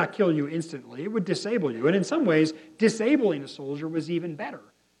probably not kill you instantly. It would disable you. And in some ways, disabling a soldier was even better,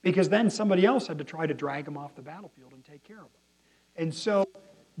 because then somebody else had to try to drag him off the battlefield and take care of him. And so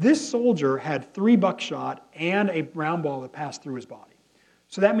this soldier had 3 buckshot and a round ball that passed through his body.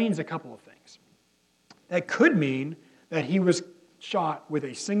 So that means a couple of things. That could mean that he was shot with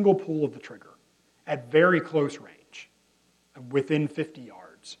a single pull of the trigger at very close range, within 50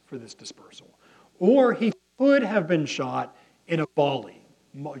 yards for this dispersal. Or he could have been shot in a volley.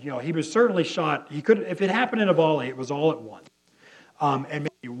 You know, he was certainly shot, he could, if it happened in a volley, it was all at once. And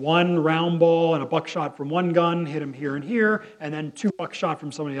maybe 1 round ball and a buckshot from one gun hit him here and here, and then 2 buckshot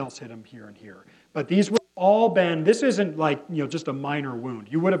from somebody else hit him here and here. But these would all been, this isn't like, you know, just a minor wound.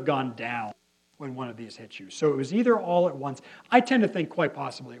 You would have gone down when one of these hit you. So it was either all at once. I tend to think quite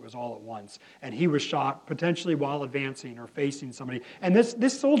possibly it was all at once, and he was shot potentially while advancing or facing somebody. And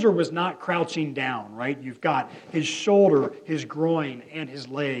this soldier was not crouching down, right? You've got his shoulder, his groin, and his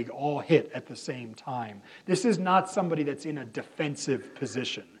leg all hit at the same time. This is not somebody that's in a defensive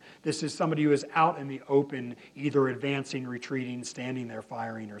position. This is somebody who is out in the open, either advancing, retreating, standing there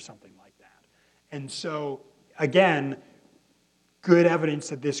firing, or something like that. And so, again, good evidence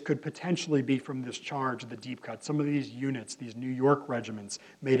that this could potentially be from this charge of the deep cut. Some of these units, these New York regiments,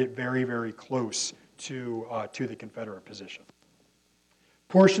 made it very, very close to the Confederate position.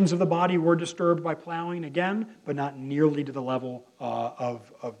 Portions of the body were disturbed by plowing again, but not nearly to the level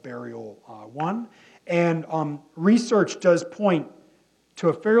of Burial 1. And research does point to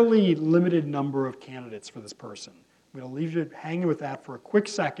a fairly limited number of candidates for this person. I'm going to leave you hanging with that for a quick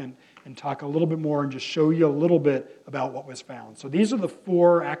second and talk a little bit more and just show you a little bit about what was found. So these are the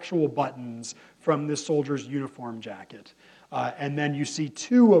 4 actual buttons from this soldier's uniform jacket. And then you see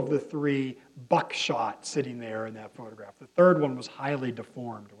 2 of the 3 buckshot sitting there in that photograph. The third one was highly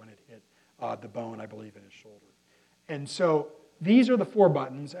deformed when it hit the bone, I believe, in his shoulder. And so these are the 4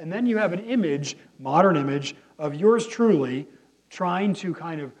 buttons. And then you have an image, modern image, of yours truly trying to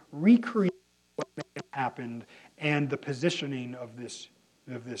kind of recreate what may have happened and the positioning of this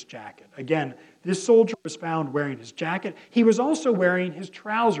jacket. Again, this soldier was found wearing his jacket. He was also wearing his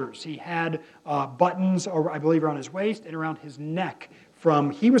trousers. He had buttons, I believe, around his waist and around his neck.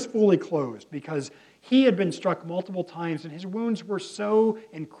 He was fully clothed because he had been struck multiple times, and his wounds were so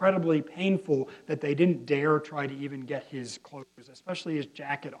incredibly painful that they didn't dare try to even get his clothes, especially his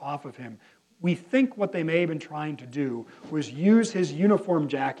jacket, off of him. We think what they may have been trying to do was use his uniform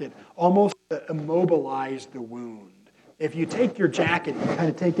jacket almost to immobilize the wound. If you take your jacket, you kind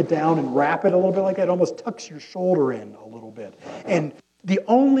of take it down and wrap it a little bit like that, it almost tucks your shoulder in a little bit. And the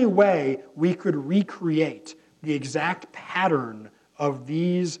only way we could recreate the exact pattern of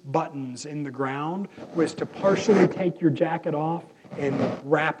these buttons in the ground was to partially take your jacket off and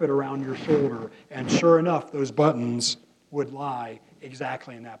wrap it around your shoulder. And sure enough, those buttons would lie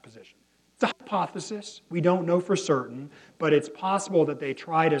exactly in that position. It's a hypothesis. We don't know for certain, but it's possible that they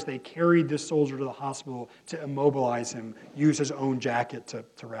tried, as they carried this soldier to the hospital, to immobilize him, use his own jacket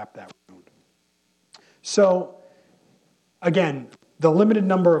to wrap that wound. So, again, the limited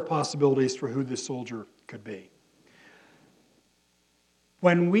number of possibilities for who this soldier could be.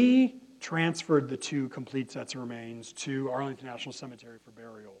 When we transferred the 2 complete sets of remains to Arlington National Cemetery for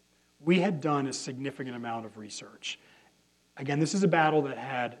burial, we had done a significant amount of research. Again, this is a battle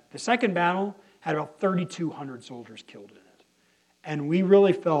that the second battle had about 3,200 soldiers killed in it. And we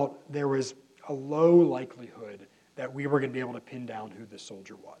really felt there was a low likelihood that we were going to be able to pin down who this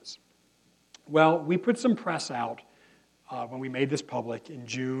soldier was. Well, we put some press out when we made this public in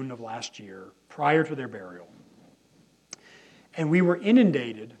June of last year, prior to their burial. And we were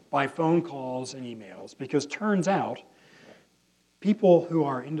inundated by phone calls and emails because turns out people who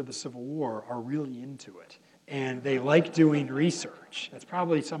are into the Civil War are really into it. And they like doing research. That's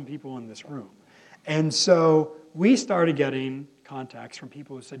probably some people in this room. And so we started getting contacts from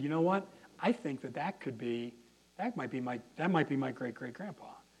people who said, you know what, I think that might be my great-great-grandpa,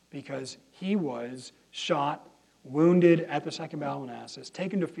 because he was shot, wounded at the Second Battle of Manassas,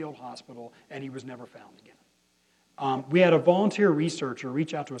 taken to field hospital, and he was never found again. We had a volunteer researcher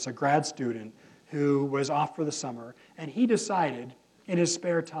reach out to us, a grad student who was off for the summer, and he decided in his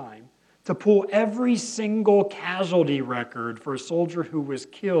spare time to pull every single casualty record for a soldier who was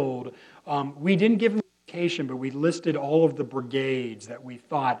killed. We didn't give him a location, but we listed all of the brigades that we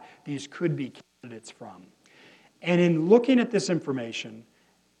thought these could be candidates from. And in looking at this information,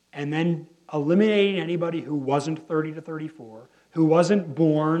 and then eliminating anybody who wasn't 30 to 34, who wasn't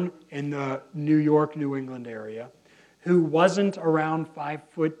born in the New York, New England area, who wasn't around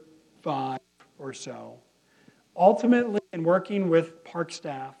 5'5" or so, ultimately, in working with park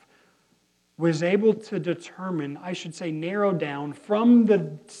staff, was able to determine, I should say narrow down from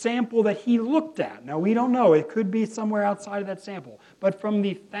the sample that he looked at. Now, we don't know. It could be somewhere outside of that sample. But from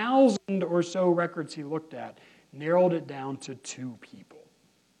the 1,000 or so records he looked at, narrowed it down to 2 people.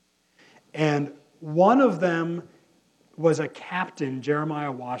 And one of them was a captain,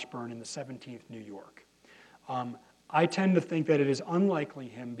 Jeremiah Washburn, in the 17th New York. I tend to think that it is unlikely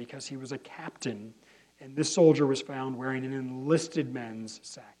him because he was a captain, and this soldier was found wearing an enlisted men's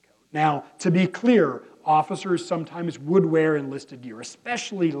sack coat. Now, to be clear, officers sometimes would wear enlisted gear,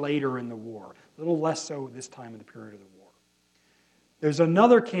 especially later in the war. A little less so this time in the period of the war. There's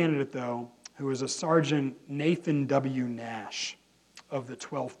another candidate, though, who is a Sergeant Nathan W. Nash of the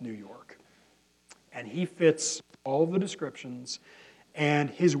 12th New York. And he fits all of the descriptions, and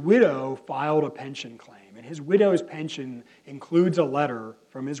his widow filed a pension claim. And his widow's pension includes a letter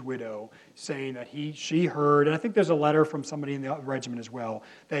from his widow saying that she heard, and I think there's a letter from somebody in the regiment as well,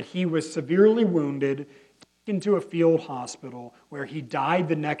 that he was severely wounded, taken to a field hospital where he died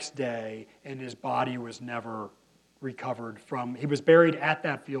the next day, and his body was never recovered from. He was buried at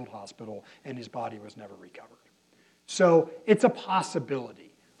that field hospital, and his body was never recovered. So it's a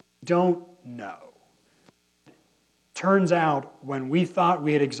possibility. Don't know. Turns out, when we thought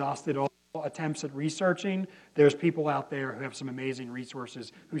we had exhausted all attempts at researching, there's people out there who have some amazing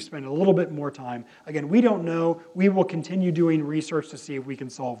resources who spend a little bit more time. Again, we don't know. We will continue doing research to see if we can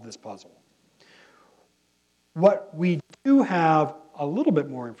solve this puzzle. What we do have a little bit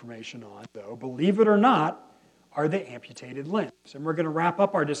more information on, though, believe it or not, are the amputated limbs. And we're going to wrap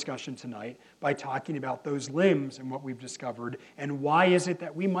up our discussion tonight by talking about those limbs and what we've discovered, and why is it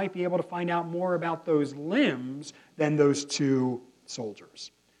that we might be able to find out more about those limbs than those 2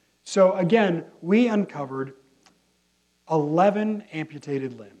 soldiers. So again, we uncovered 11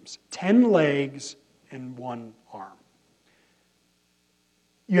 amputated limbs, 10 legs, and 1 arm.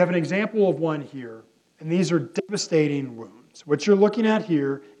 You have an example of one here, and these are devastating wounds. What you're looking at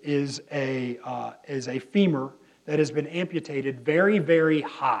here is a femur that has been amputated very, very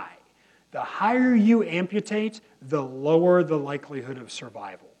high. The higher you amputate, the lower the likelihood of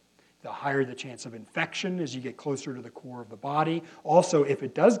survival. The higher the chance of infection as you get closer to the core of the body. Also, if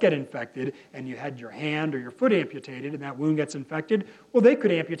it does get infected and you had your hand or your foot amputated and that wound gets infected, well, they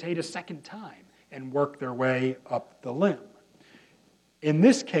could amputate a second time and work their way up the limb. In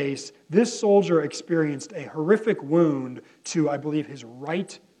this case, this soldier experienced a horrific wound to, I believe, his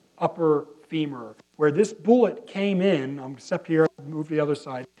right upper femur, where this bullet came in. I'm step here, move to the other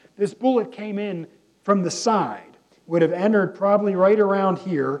side. This bullet came in from the side, would have entered probably right around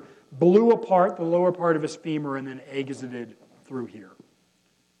here, blew apart the lower part of his femur, and then exited through here.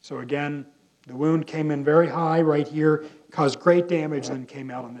 So again, the wound came in very high right here, caused great damage, then came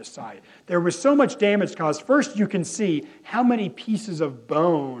out on this side. There was so much damage caused. First, you can see how many pieces of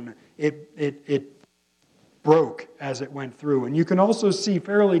bone it broke as it went through. And you can also see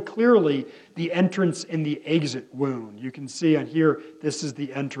fairly clearly the entrance and the exit wound. You can see on here, this is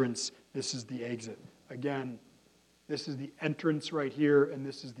the entrance, this is the exit. Again, this is the entrance right here, and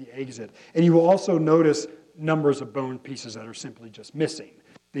this is the exit. And you will also notice numbers of bone pieces that are simply just missing.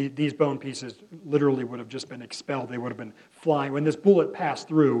 These bone pieces literally would have just been expelled. They would have been flying. When this bullet passed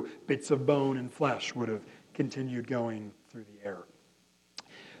through, bits of bone and flesh would have continued going through the air.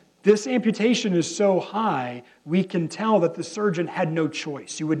 This amputation is so high, we can tell that the surgeon had no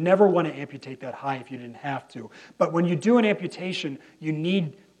choice. You would never want to amputate that high if you didn't have to. But when you do an amputation, you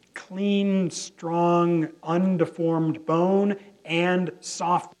need clean, strong, undeformed bone and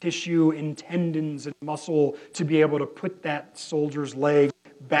soft tissue and tendons and muscle to be able to put that soldier's leg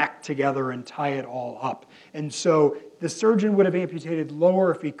back together and tie it all up. And so the surgeon would have amputated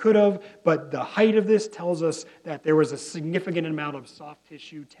lower if he could have, but the height of this tells us that there was a significant amount of soft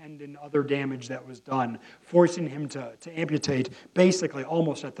tissue, tendon, other damage that was done, forcing him to amputate basically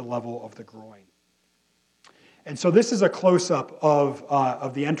almost at the level of the groin. And so this is a close-up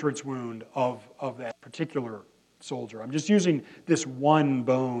of the entrance wound of that particular soldier. I'm just using this one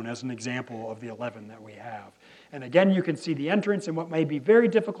bone as an example of the 11 that we have. And again, you can see the entrance and what may be very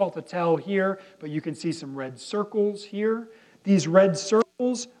difficult to tell here, but you can see some red circles here. These red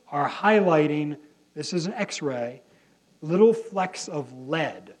circles are highlighting, this is an X-ray, little flecks of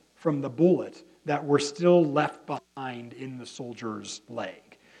lead from the bullet that were still left behind in the soldier's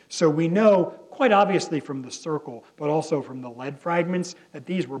leg. So we know, quite obviously from the circle, but also from the lead fragments, that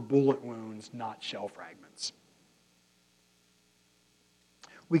these were bullet wounds, not shell fragments.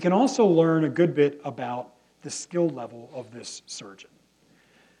 We can also learn a good bit about the skill level of this surgeon.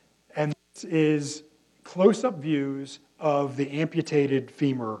 And this is close-up views of the amputated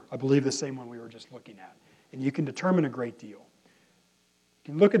femur, I believe the same one we were just looking at. And you can determine a great deal. You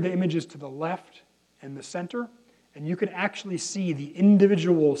can look at the images to the left and the center, and you can actually see the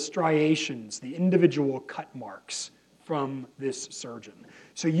individual striations, the individual cut marks from this surgeon.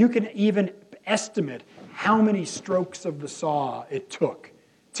 So you can even estimate how many strokes of the saw it took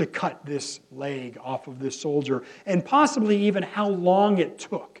to cut this leg off of this soldier, and possibly even how long it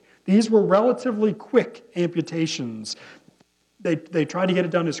took. These were relatively quick amputations. They tried to get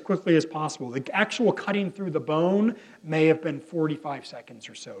it done as quickly as possible. The actual cutting through the bone may have been 45 seconds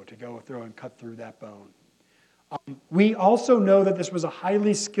or so to go through and cut through that bone. We also know that this was a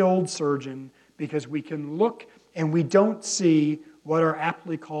highly skilled surgeon because we can look and we don't see what are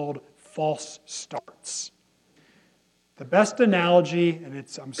aptly called false starts. The best analogy, and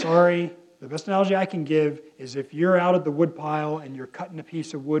the best analogy I can give is if you're out at the wood pile and you're cutting a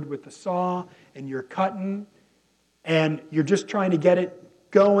piece of wood with the saw and you're cutting and you're just trying to get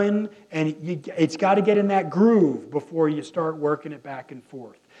it going and it's got to get in that groove before you start working it back and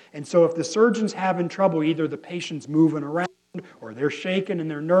forth. And so if the surgeon's having trouble, either the patient's moving around or they're shaking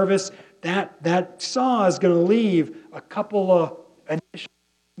and they're nervous, that saw is going to leave a couple of initial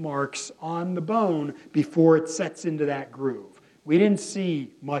marks on the bone before it sets into that groove. We didn't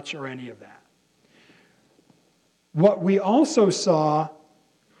see much or any of that. What we also saw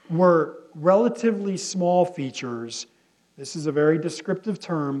were relatively small features. This is a very descriptive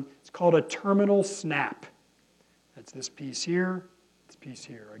term. It's called a terminal snap. That's this piece here, this piece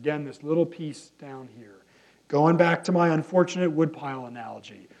here. Again, this little piece down here. Going back to my unfortunate woodpile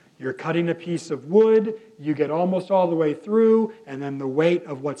analogy. You're cutting a piece of wood, you get almost all the way through, and then the weight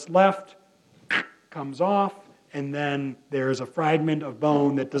of what's left comes off, and then there's a fragment of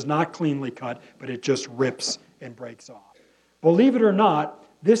bone that does not cleanly cut, but it just rips and breaks off. Believe it or not,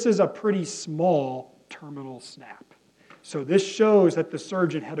 this is a pretty small terminal snap. So this shows that the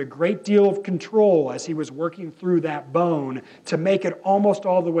surgeon had a great deal of control as he was working through that bone to make it almost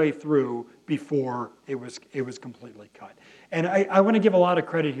all the way through before it was completely cut. And I want to give a lot of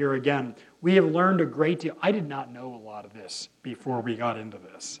credit here again. We have learned a great deal. I did not know a lot of this before we got into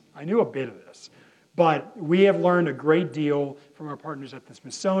this. I knew a bit of this. But we have learned a great deal from our partners at the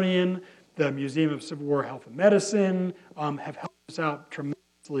Smithsonian. The Museum of Civil War Health and Medicine have helped us out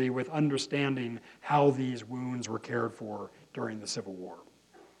tremendously with understanding how these wounds were cared for during the Civil War.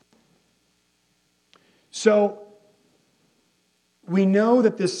 So we know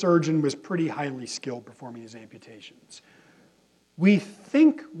that this surgeon was pretty highly skilled performing these amputations. We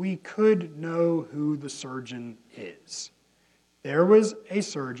think we could know who the surgeon is. There was a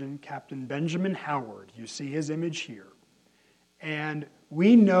surgeon, Captain Benjamin Howard. You see his image here. And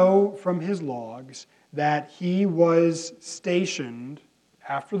we know from his logs that he was stationed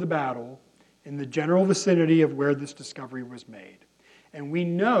after the battle in the general vicinity of where this discovery was made. And we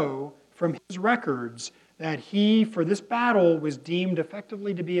know from his records that he, for this battle, was deemed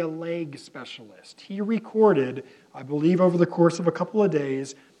effectively to be a leg specialist. He recorded, I believe over the course of a couple of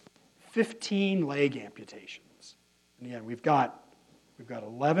days, 15 leg amputations. And again, we've got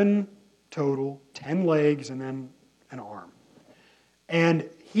 11 total, 10 legs, and then an arm. And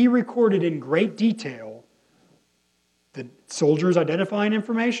he recorded in great detail the soldiers' identifying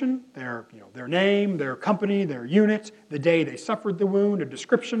information, their name, their company, their unit, the day they suffered the wound, a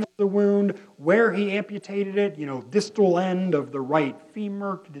description of the wound, where he amputated it, distal end of the right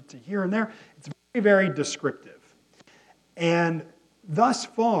femur to here and there. It's very, very descriptive. And thus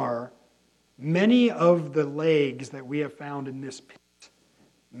far, many of the legs that we have found in this pit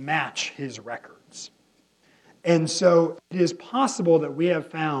match his records. And so it is possible that we have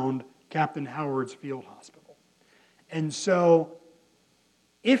found Captain Howard's field hospital. And so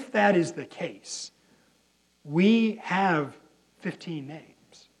If that is the case, we have 15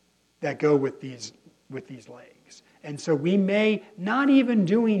 names that go with these legs. And so we may, not even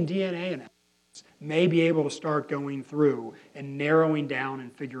doing DNA analysis, may be able to start going through and narrowing down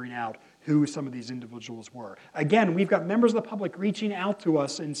and figuring out who some of these individuals were. Again, we've got members of the public reaching out to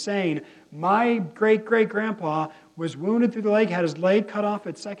us and saying, my great-great-grandpa was wounded through the leg, had his leg cut off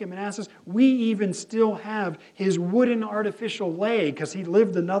at Second Manassas. We even still have his wooden artificial leg because he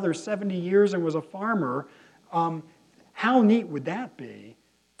lived another 70 years and was a farmer. How neat would that be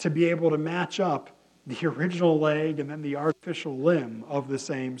to be able to match up the original leg and then the artificial limb of the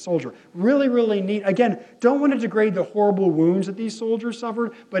same soldier? Really, really neat. Again, don't want to degrade the horrible wounds that these soldiers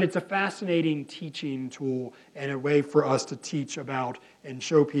suffered, but it's a fascinating teaching tool and a way for us to teach about and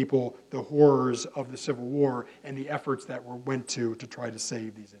show people the horrors of the Civil War and the efforts that went to try to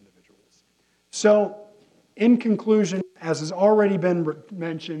save these individuals. So, in conclusion, as has already been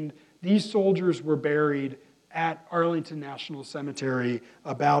mentioned, these soldiers were buried at Arlington National Cemetery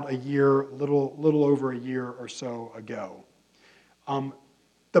about a year, little over a year or so ago.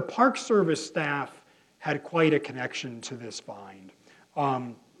 The Park Service staff had quite a connection to this find.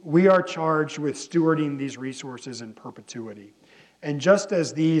 We are charged with stewarding these resources in perpetuity. And just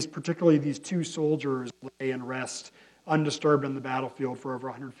as particularly these two soldiers lay and rest undisturbed on the battlefield for over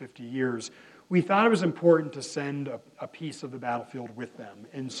 150 years, we thought it was important to send a piece of the battlefield with them.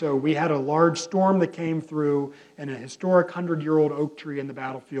 And so we had a large storm that came through, and a historic 100-year-old oak tree in the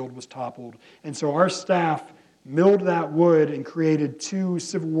battlefield was toppled. And so our staff milled that wood and created two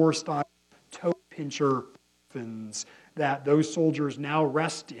Civil War-style toe pincher coffins that those soldiers now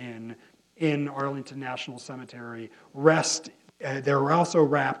rest in Arlington National Cemetery. They're also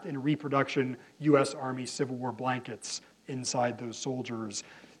wrapped in reproduction U.S. Army Civil War blankets inside those soldiers,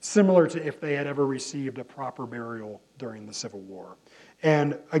 similar to if they had ever received a proper burial during the Civil War.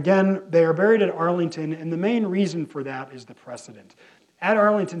 And again, they are buried at Arlington, and the main reason for that is the precedent. At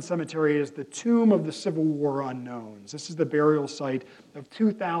Arlington Cemetery is the Tomb of the Civil War Unknowns. This is the burial site of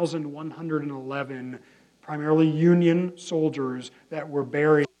 2,111 primarily Union soldiers that were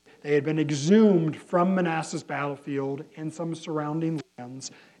buried. They had been exhumed from Manassas battlefield and some surrounding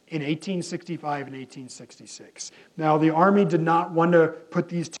lands in 1865 and 1866. Now, the Army did not want to put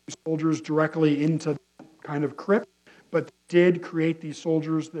these two soldiers directly into that kind of crypt, but did create these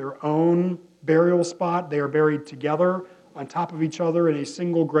soldiers their own burial spot. They are buried together on top of each other in a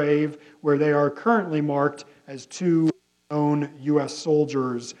single grave where they are currently marked as two known U.S.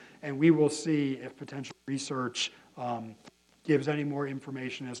 soldiers, and we will see if potential research gives any more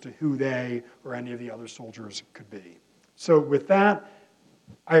information as to who they or any of the other soldiers could be. So with that,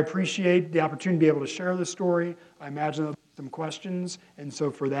 I appreciate the opportunity to be able to share this story. I imagine there'll be some questions, and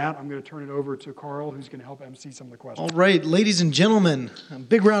so for that, I'm going to turn it over to Carl, who's going to help MC some of the questions. All right, ladies and gentlemen, a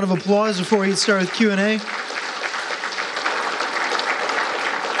big round of applause before we get started with Q&A.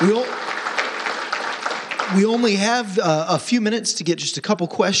 We only have a few minutes to get just a couple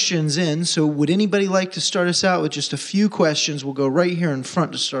questions in, so would anybody like to start us out with just a few questions? We'll go right here in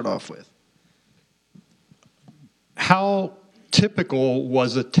front to start off with. How typical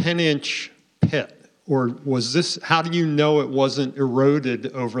was a 10-inch pit, or was this, how do you know it wasn't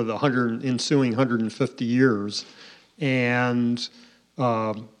eroded over the ensuing 150 years? And,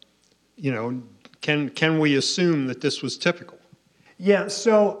 can we assume that this was typical? Yeah,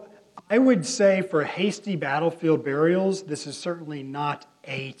 so I would say for hasty battlefield burials, this is certainly not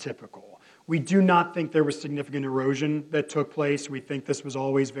atypical. We do not think there was significant erosion that took place. We think this was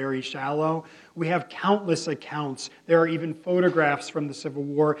always very shallow. We have countless accounts. There are even photographs from the Civil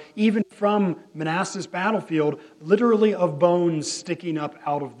War, even from Manassas battlefield, literally of bones sticking up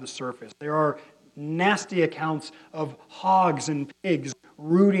out of the surface. There are nasty accounts of hogs and pigs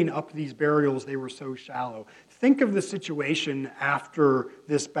rooting up these burials. They were so shallow. Think of the situation after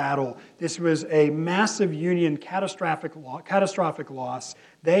this battle. This was a massive Union catastrophic loss.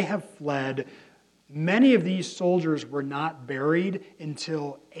 They have fled. Many of these soldiers were not buried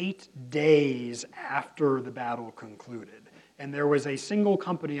until 8 days after the battle concluded. And there was a single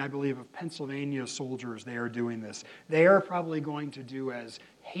company, I believe, of Pennsylvania soldiers there doing this. They are probably going to do as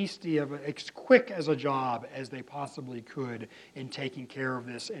quick as a job as they possibly could in taking care of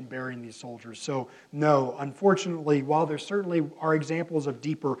this and burying these soldiers. So no, unfortunately, while there certainly are examples of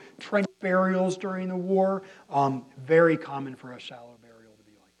deeper trench burials during the war, very common for a shallow burial to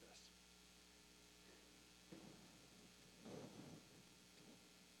be like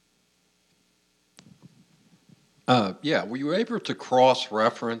this. Were you able to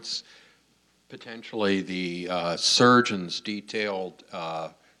cross-reference potentially the surgeon's detailed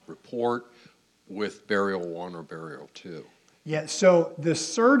report with Burial 1 or Burial 2? Yeah, so the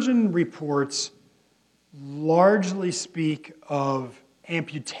surgeon reports largely speak of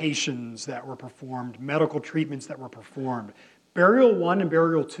amputations that were performed, medical treatments that were performed. Burial 1 and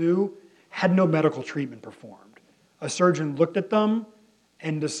Burial 2 had no medical treatment performed. A surgeon looked at them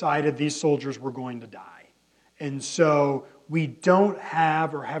and decided these soldiers were going to die. And so we don't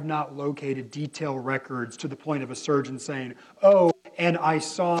have or have not located detailed records to the point of a surgeon saying, oh, and I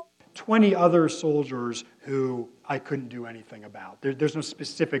saw 20 other soldiers who I couldn't do anything about. There's no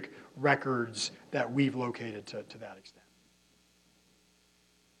specific records that we've located to that extent.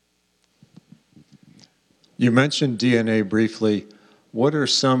 You mentioned DNA briefly. What are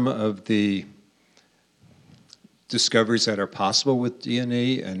some of the discoveries that are possible with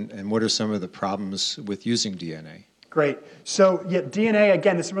DNA, and what are some of the problems with using DNA? Great. So yeah, DNA,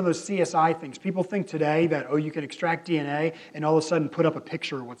 again, this is one of those CSI things. People think today that, oh, you can extract DNA and all of a sudden put up a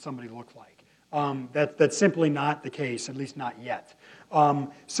picture of what somebody looked like. That's simply not the case, at least not yet.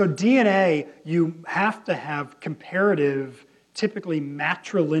 So DNA, you have to have comparative, typically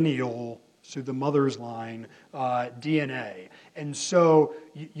matrilineal, so the mother's line, DNA. And so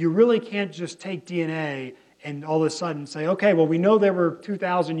you really can't just take DNA and all of a sudden say, okay, well, we know there were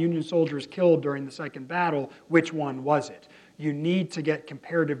 2,000 Union soldiers killed during the second battle. Which one was it? You need to get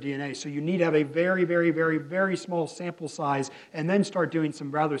comparative DNA. So you need to have a very, very, very, very small sample size and then start doing some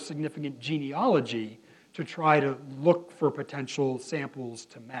rather significant genealogy to try to look for potential samples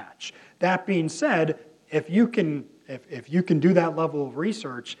to match. That being said, if you can do that level of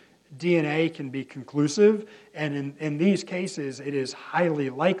research, DNA can be conclusive, and in these cases, it is highly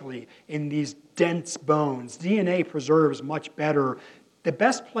likely in these dense bones. DNA preserves much better. The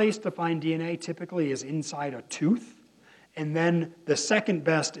best place to find DNA typically is inside a tooth, and then the second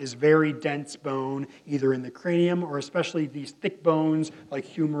best is very dense bone, either in the cranium or especially these thick bones like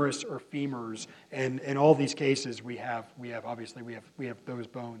humerus or femurs. And in all these cases, we have those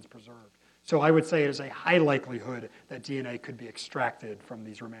bones preserved. So I would say it is a high likelihood that DNA could be extracted from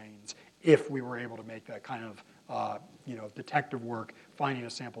these remains if we were able to make that kind of detective work, finding a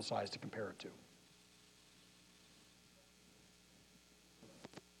sample size to compare it to.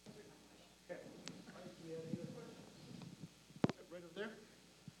 Right over there.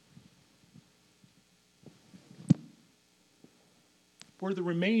 Were the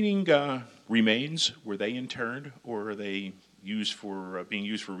remaining remains, were they interned or are they being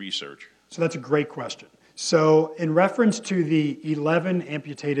used for research? So that's a great question. So in reference to the 11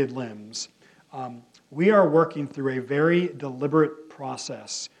 amputated limbs, we are working through a very deliberate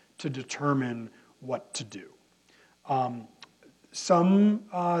process to determine what to do. Some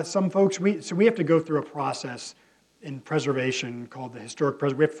folks, we have to go through a process in preservation called we have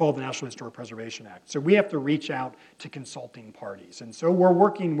to follow the National Historic Preservation Act. So we have to reach out to consulting parties. And so we're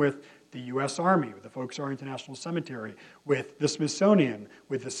working with the U.S. Army, with the folks at Arlington National Cemetery, with the Smithsonian,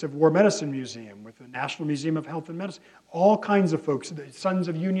 with the Civil War Medicine Museum, with the National Museum of Health and Medicine, all kinds of folks, the Sons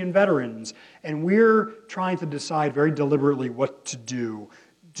of Union Veterans. And we're trying to decide very deliberately what to do.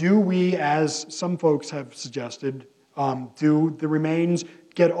 Do we, as some folks have suggested, do the remains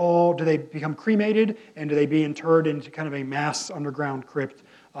do they become cremated, and do they be interred into kind of a mass underground crypt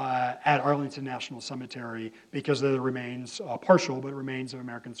at Arlington National Cemetery because of the remains, partial, but remains of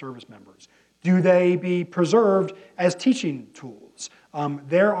American service members? Do they be preserved as teaching tools?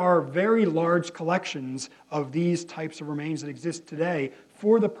 There are very large collections of these types of remains that exist today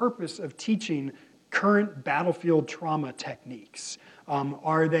for the purpose of teaching current battlefield trauma techniques.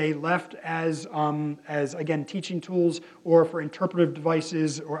 Are they left as again, teaching tools or for interpretive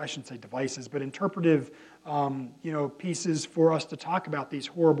devices, or I shouldn't say devices, but interpretive pieces for us to talk about these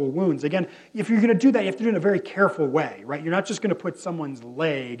horrible wounds? Again, if you're going to do that, you have to do it in a very careful way, right? You're not just going to put someone's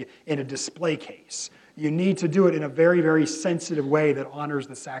leg in a display case. You need to do it in a very, very sensitive way that honors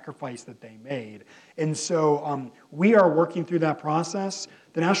the sacrifice that they made. And so we are working through that process.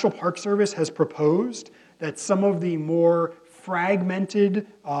 The National Park Service has proposed that some of the more fragmented,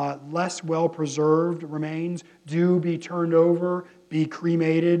 less well-preserved remains do be turned over, be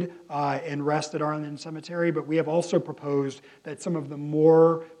cremated, and rest at Arlington Cemetery. But we have also proposed that some of the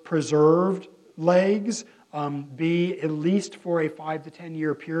more preserved legs be, at least for a 5 to 10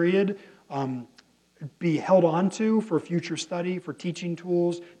 year period, be held onto for future study, for teaching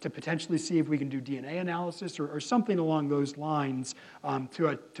tools, to potentially see if we can do DNA analysis or something along those lines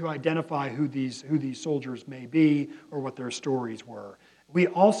to identify who these soldiers may be or what their stories were. We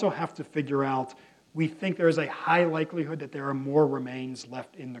also have to figure out, we think there is a high likelihood that there are more remains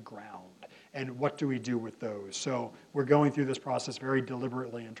left in the ground, and what do we do with those? So we're going through this process very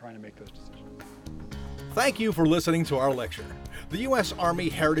deliberately and trying to make those decisions. Thank you for listening to our lecture. The U.S. Army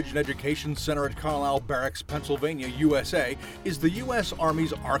Heritage and Education Center at Carlisle Barracks, Pennsylvania, USA is the U.S.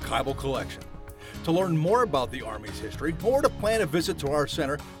 Army's archival collection. To learn more about the Army's history or to plan a visit to our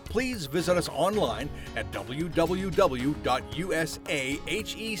center, please visit us online at www.usahec.org.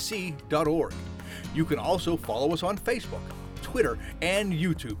 You can also follow us on Facebook, Twitter, and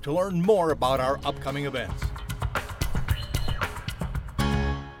YouTube to learn more about our upcoming events.